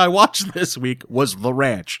other thing I watched this week was The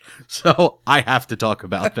Ranch, so I have to talk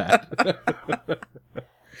about that.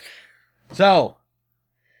 So,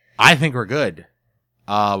 I think we're good.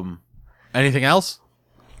 Anything else?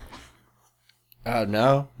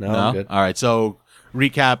 No, I'm good. All right, so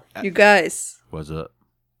recap. You guys. Was it?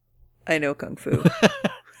 I know Kung Fu.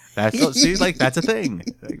 That's a thing.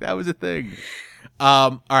 That was a thing.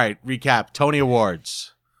 All right, recap. Tony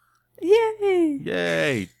Awards. Yay!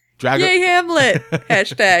 Yay! Yay, Hamlet!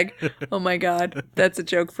 Hashtag. Oh my god, that's a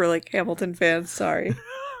joke for Hamilton fans. Sorry.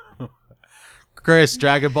 Chris,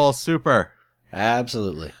 Dragon Ball Super.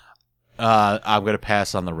 Absolutely. I'm gonna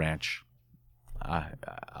pass on The Ranch.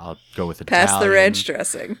 I'll go with Italian. Pass the ranch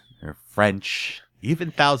dressing. Or French,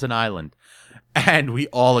 even Thousand Island. And we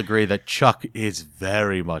all agree that Chuck is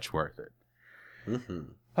very much worth it. Mm-hmm.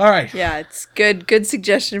 All right. Yeah, it's good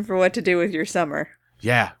suggestion for what to do with your summer.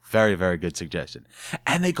 Yeah, very, very good suggestion.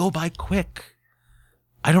 And they go by quick.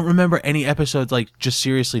 I don't remember any episodes just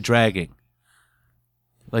seriously dragging.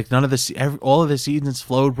 None of all of the seasons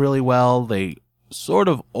flowed really well. They sort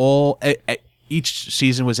of each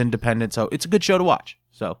season was independent, so it's a good show to watch.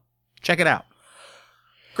 So check it out.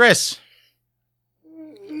 Chris.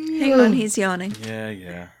 Hang on, he's yawning.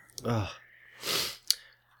 Yeah. Ugh.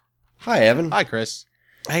 Hi, Evan. Hi, Chris.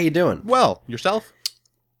 How you doing? Well, yourself?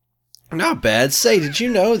 Not bad. Say, did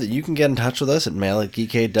you know that you can get in touch with us at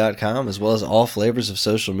mail@geekade.com as well as all flavors of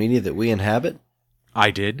social media that we inhabit?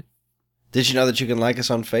 I did. Did you know that you can like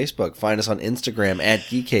us on Facebook, find us on Instagram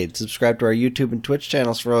 @Geekade, subscribe to our YouTube and Twitch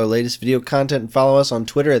channels for our latest video content, and follow us on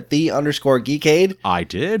Twitter at @_Geekade? I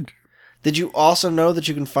did. Did you also know that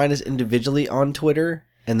you can find us individually on Twitter?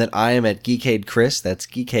 And that I am at Geekade Chris, that's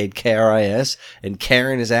Geekade KRIS, and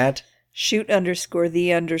Karen is at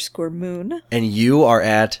shoot_the_moon. And you are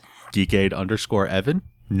at Geekade_Evan?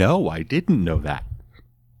 No, I didn't know that.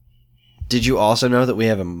 Did you also know that we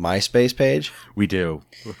have a MySpace page? We do.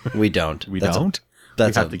 We don't. We don't?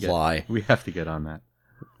 That's a lie. We have to get on that.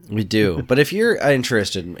 We do. But if you're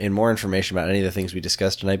interested in more information about any of the things we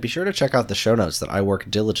discussed tonight, be sure to check out the show notes that I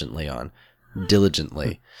work diligently on.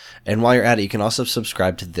 And while you're at it, you can also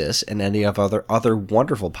subscribe to this and any of other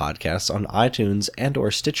wonderful podcasts on iTunes and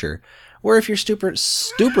or Stitcher, where if you're super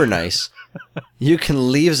nice, you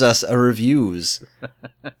can leave us a reviews.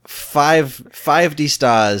 5D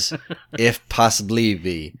stars, if possibly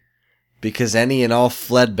be. Because any and all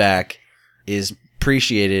fledback is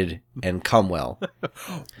appreciated and come well.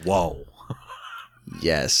 Whoa.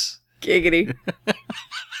 Yes. Giggity.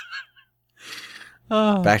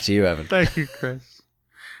 Back to you, Evan. Thank you, Chris.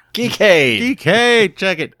 Geekade!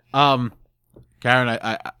 Check it. Karen,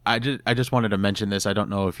 I just wanted to mention this. I don't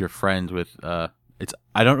know if you're friends with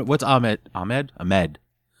what's Ahmed?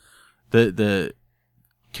 The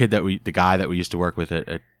kid the guy that we used to work with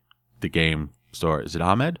at the game store. Is it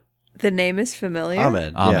Ahmed? The name is familiar.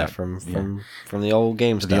 Ahmed. Yeah, from the old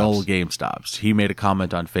GameStops. The old GameStops. He made a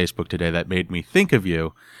comment on Facebook today that made me think of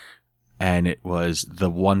you. And it was the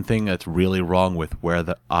one thing that's really wrong with where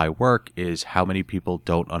I work is how many people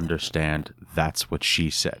don't understand that's what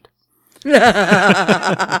she said. I'm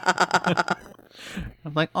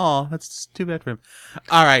like, oh, that's too bad for him.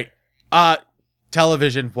 All right.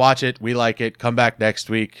 television, watch it. We like it. Come back next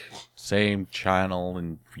week. Same channel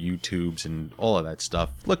and YouTubes and all of that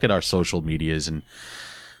stuff. Look at our social medias and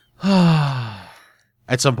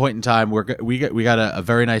at some point in time, we got a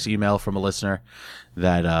very nice email from a listener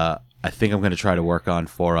that I think I'm going to try to work on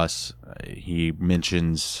for us. He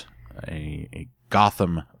mentions a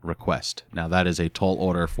Gotham request. Now that is a tall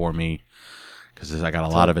order for me because I got a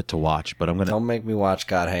lot of it to watch. But Don't make me watch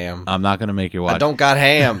Got Ham. I'm not going to make you watch. I don't got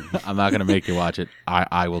ham. I'm not going to make you watch it.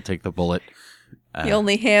 I will take the bullet. The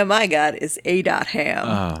only ham I got is A. Ham.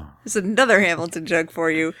 Oh. There's another Hamilton joke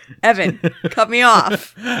for you. Evan, cut me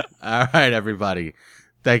off. All right, everybody.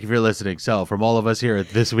 Thank you for listening. So, from all of us here at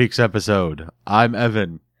this week's episode, I'm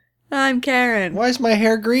Evan. I'm Karen. Why is my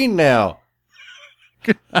hair green now?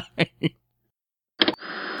 Good night.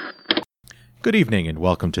 Good evening, and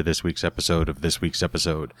welcome to this week's episode of This Week's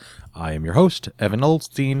Episode. I am your host, Evan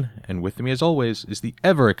Oldstein, and with me, as always, is the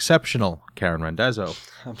ever-exceptional Karen Randazzo.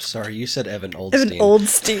 I'm sorry, you said Evan Oldstein. Evan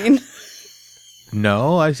Oldstein.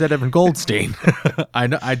 No, I said Evan Goldstein.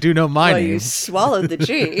 I do know my Well, name. you swallowed the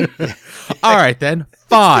G. All right, then.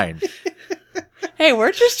 Fine. Hey,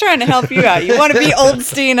 we're just trying to help you out. You want to be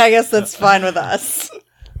Oldstein? I guess that's fine with us.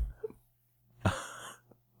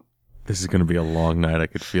 This is going to be a long night. I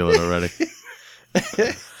could feel it already.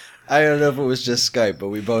 I don't know if it was just Skype, but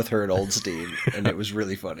we both heard Oldstein, and it was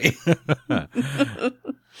really funny.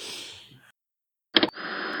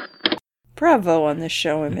 Bravo on this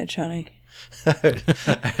show image, honey.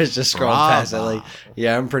 I was just scrolling past it, like,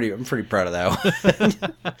 yeah, I'm pretty proud of that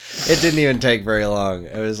one. It didn't even take very long.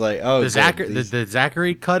 It was like, oh, The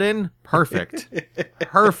Zachary cut in? Perfect.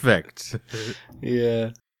 Perfect.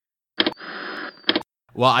 yeah.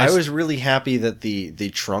 Well, I was really happy that the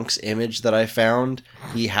Trunks image that I found,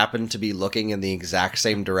 he happened to be looking in the exact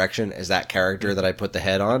same direction as that character that I put the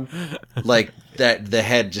head on. Like, that the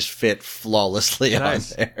head just fit flawlessly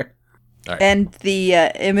Nice. on there. Right. And the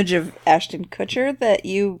image of Ashton Kutcher that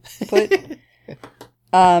you put,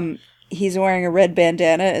 he's wearing a red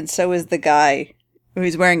bandana, and so is the guy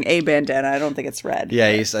who's wearing a bandana. I don't think it's red. Yeah,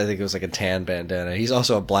 I think it was like a tan bandana. He's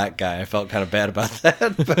also a black guy. I felt kind of bad about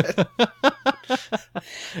that. But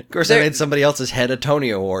of course, I made somebody else's head a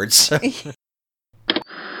Tony Award. So.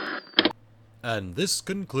 And this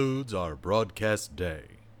concludes our broadcast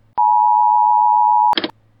day.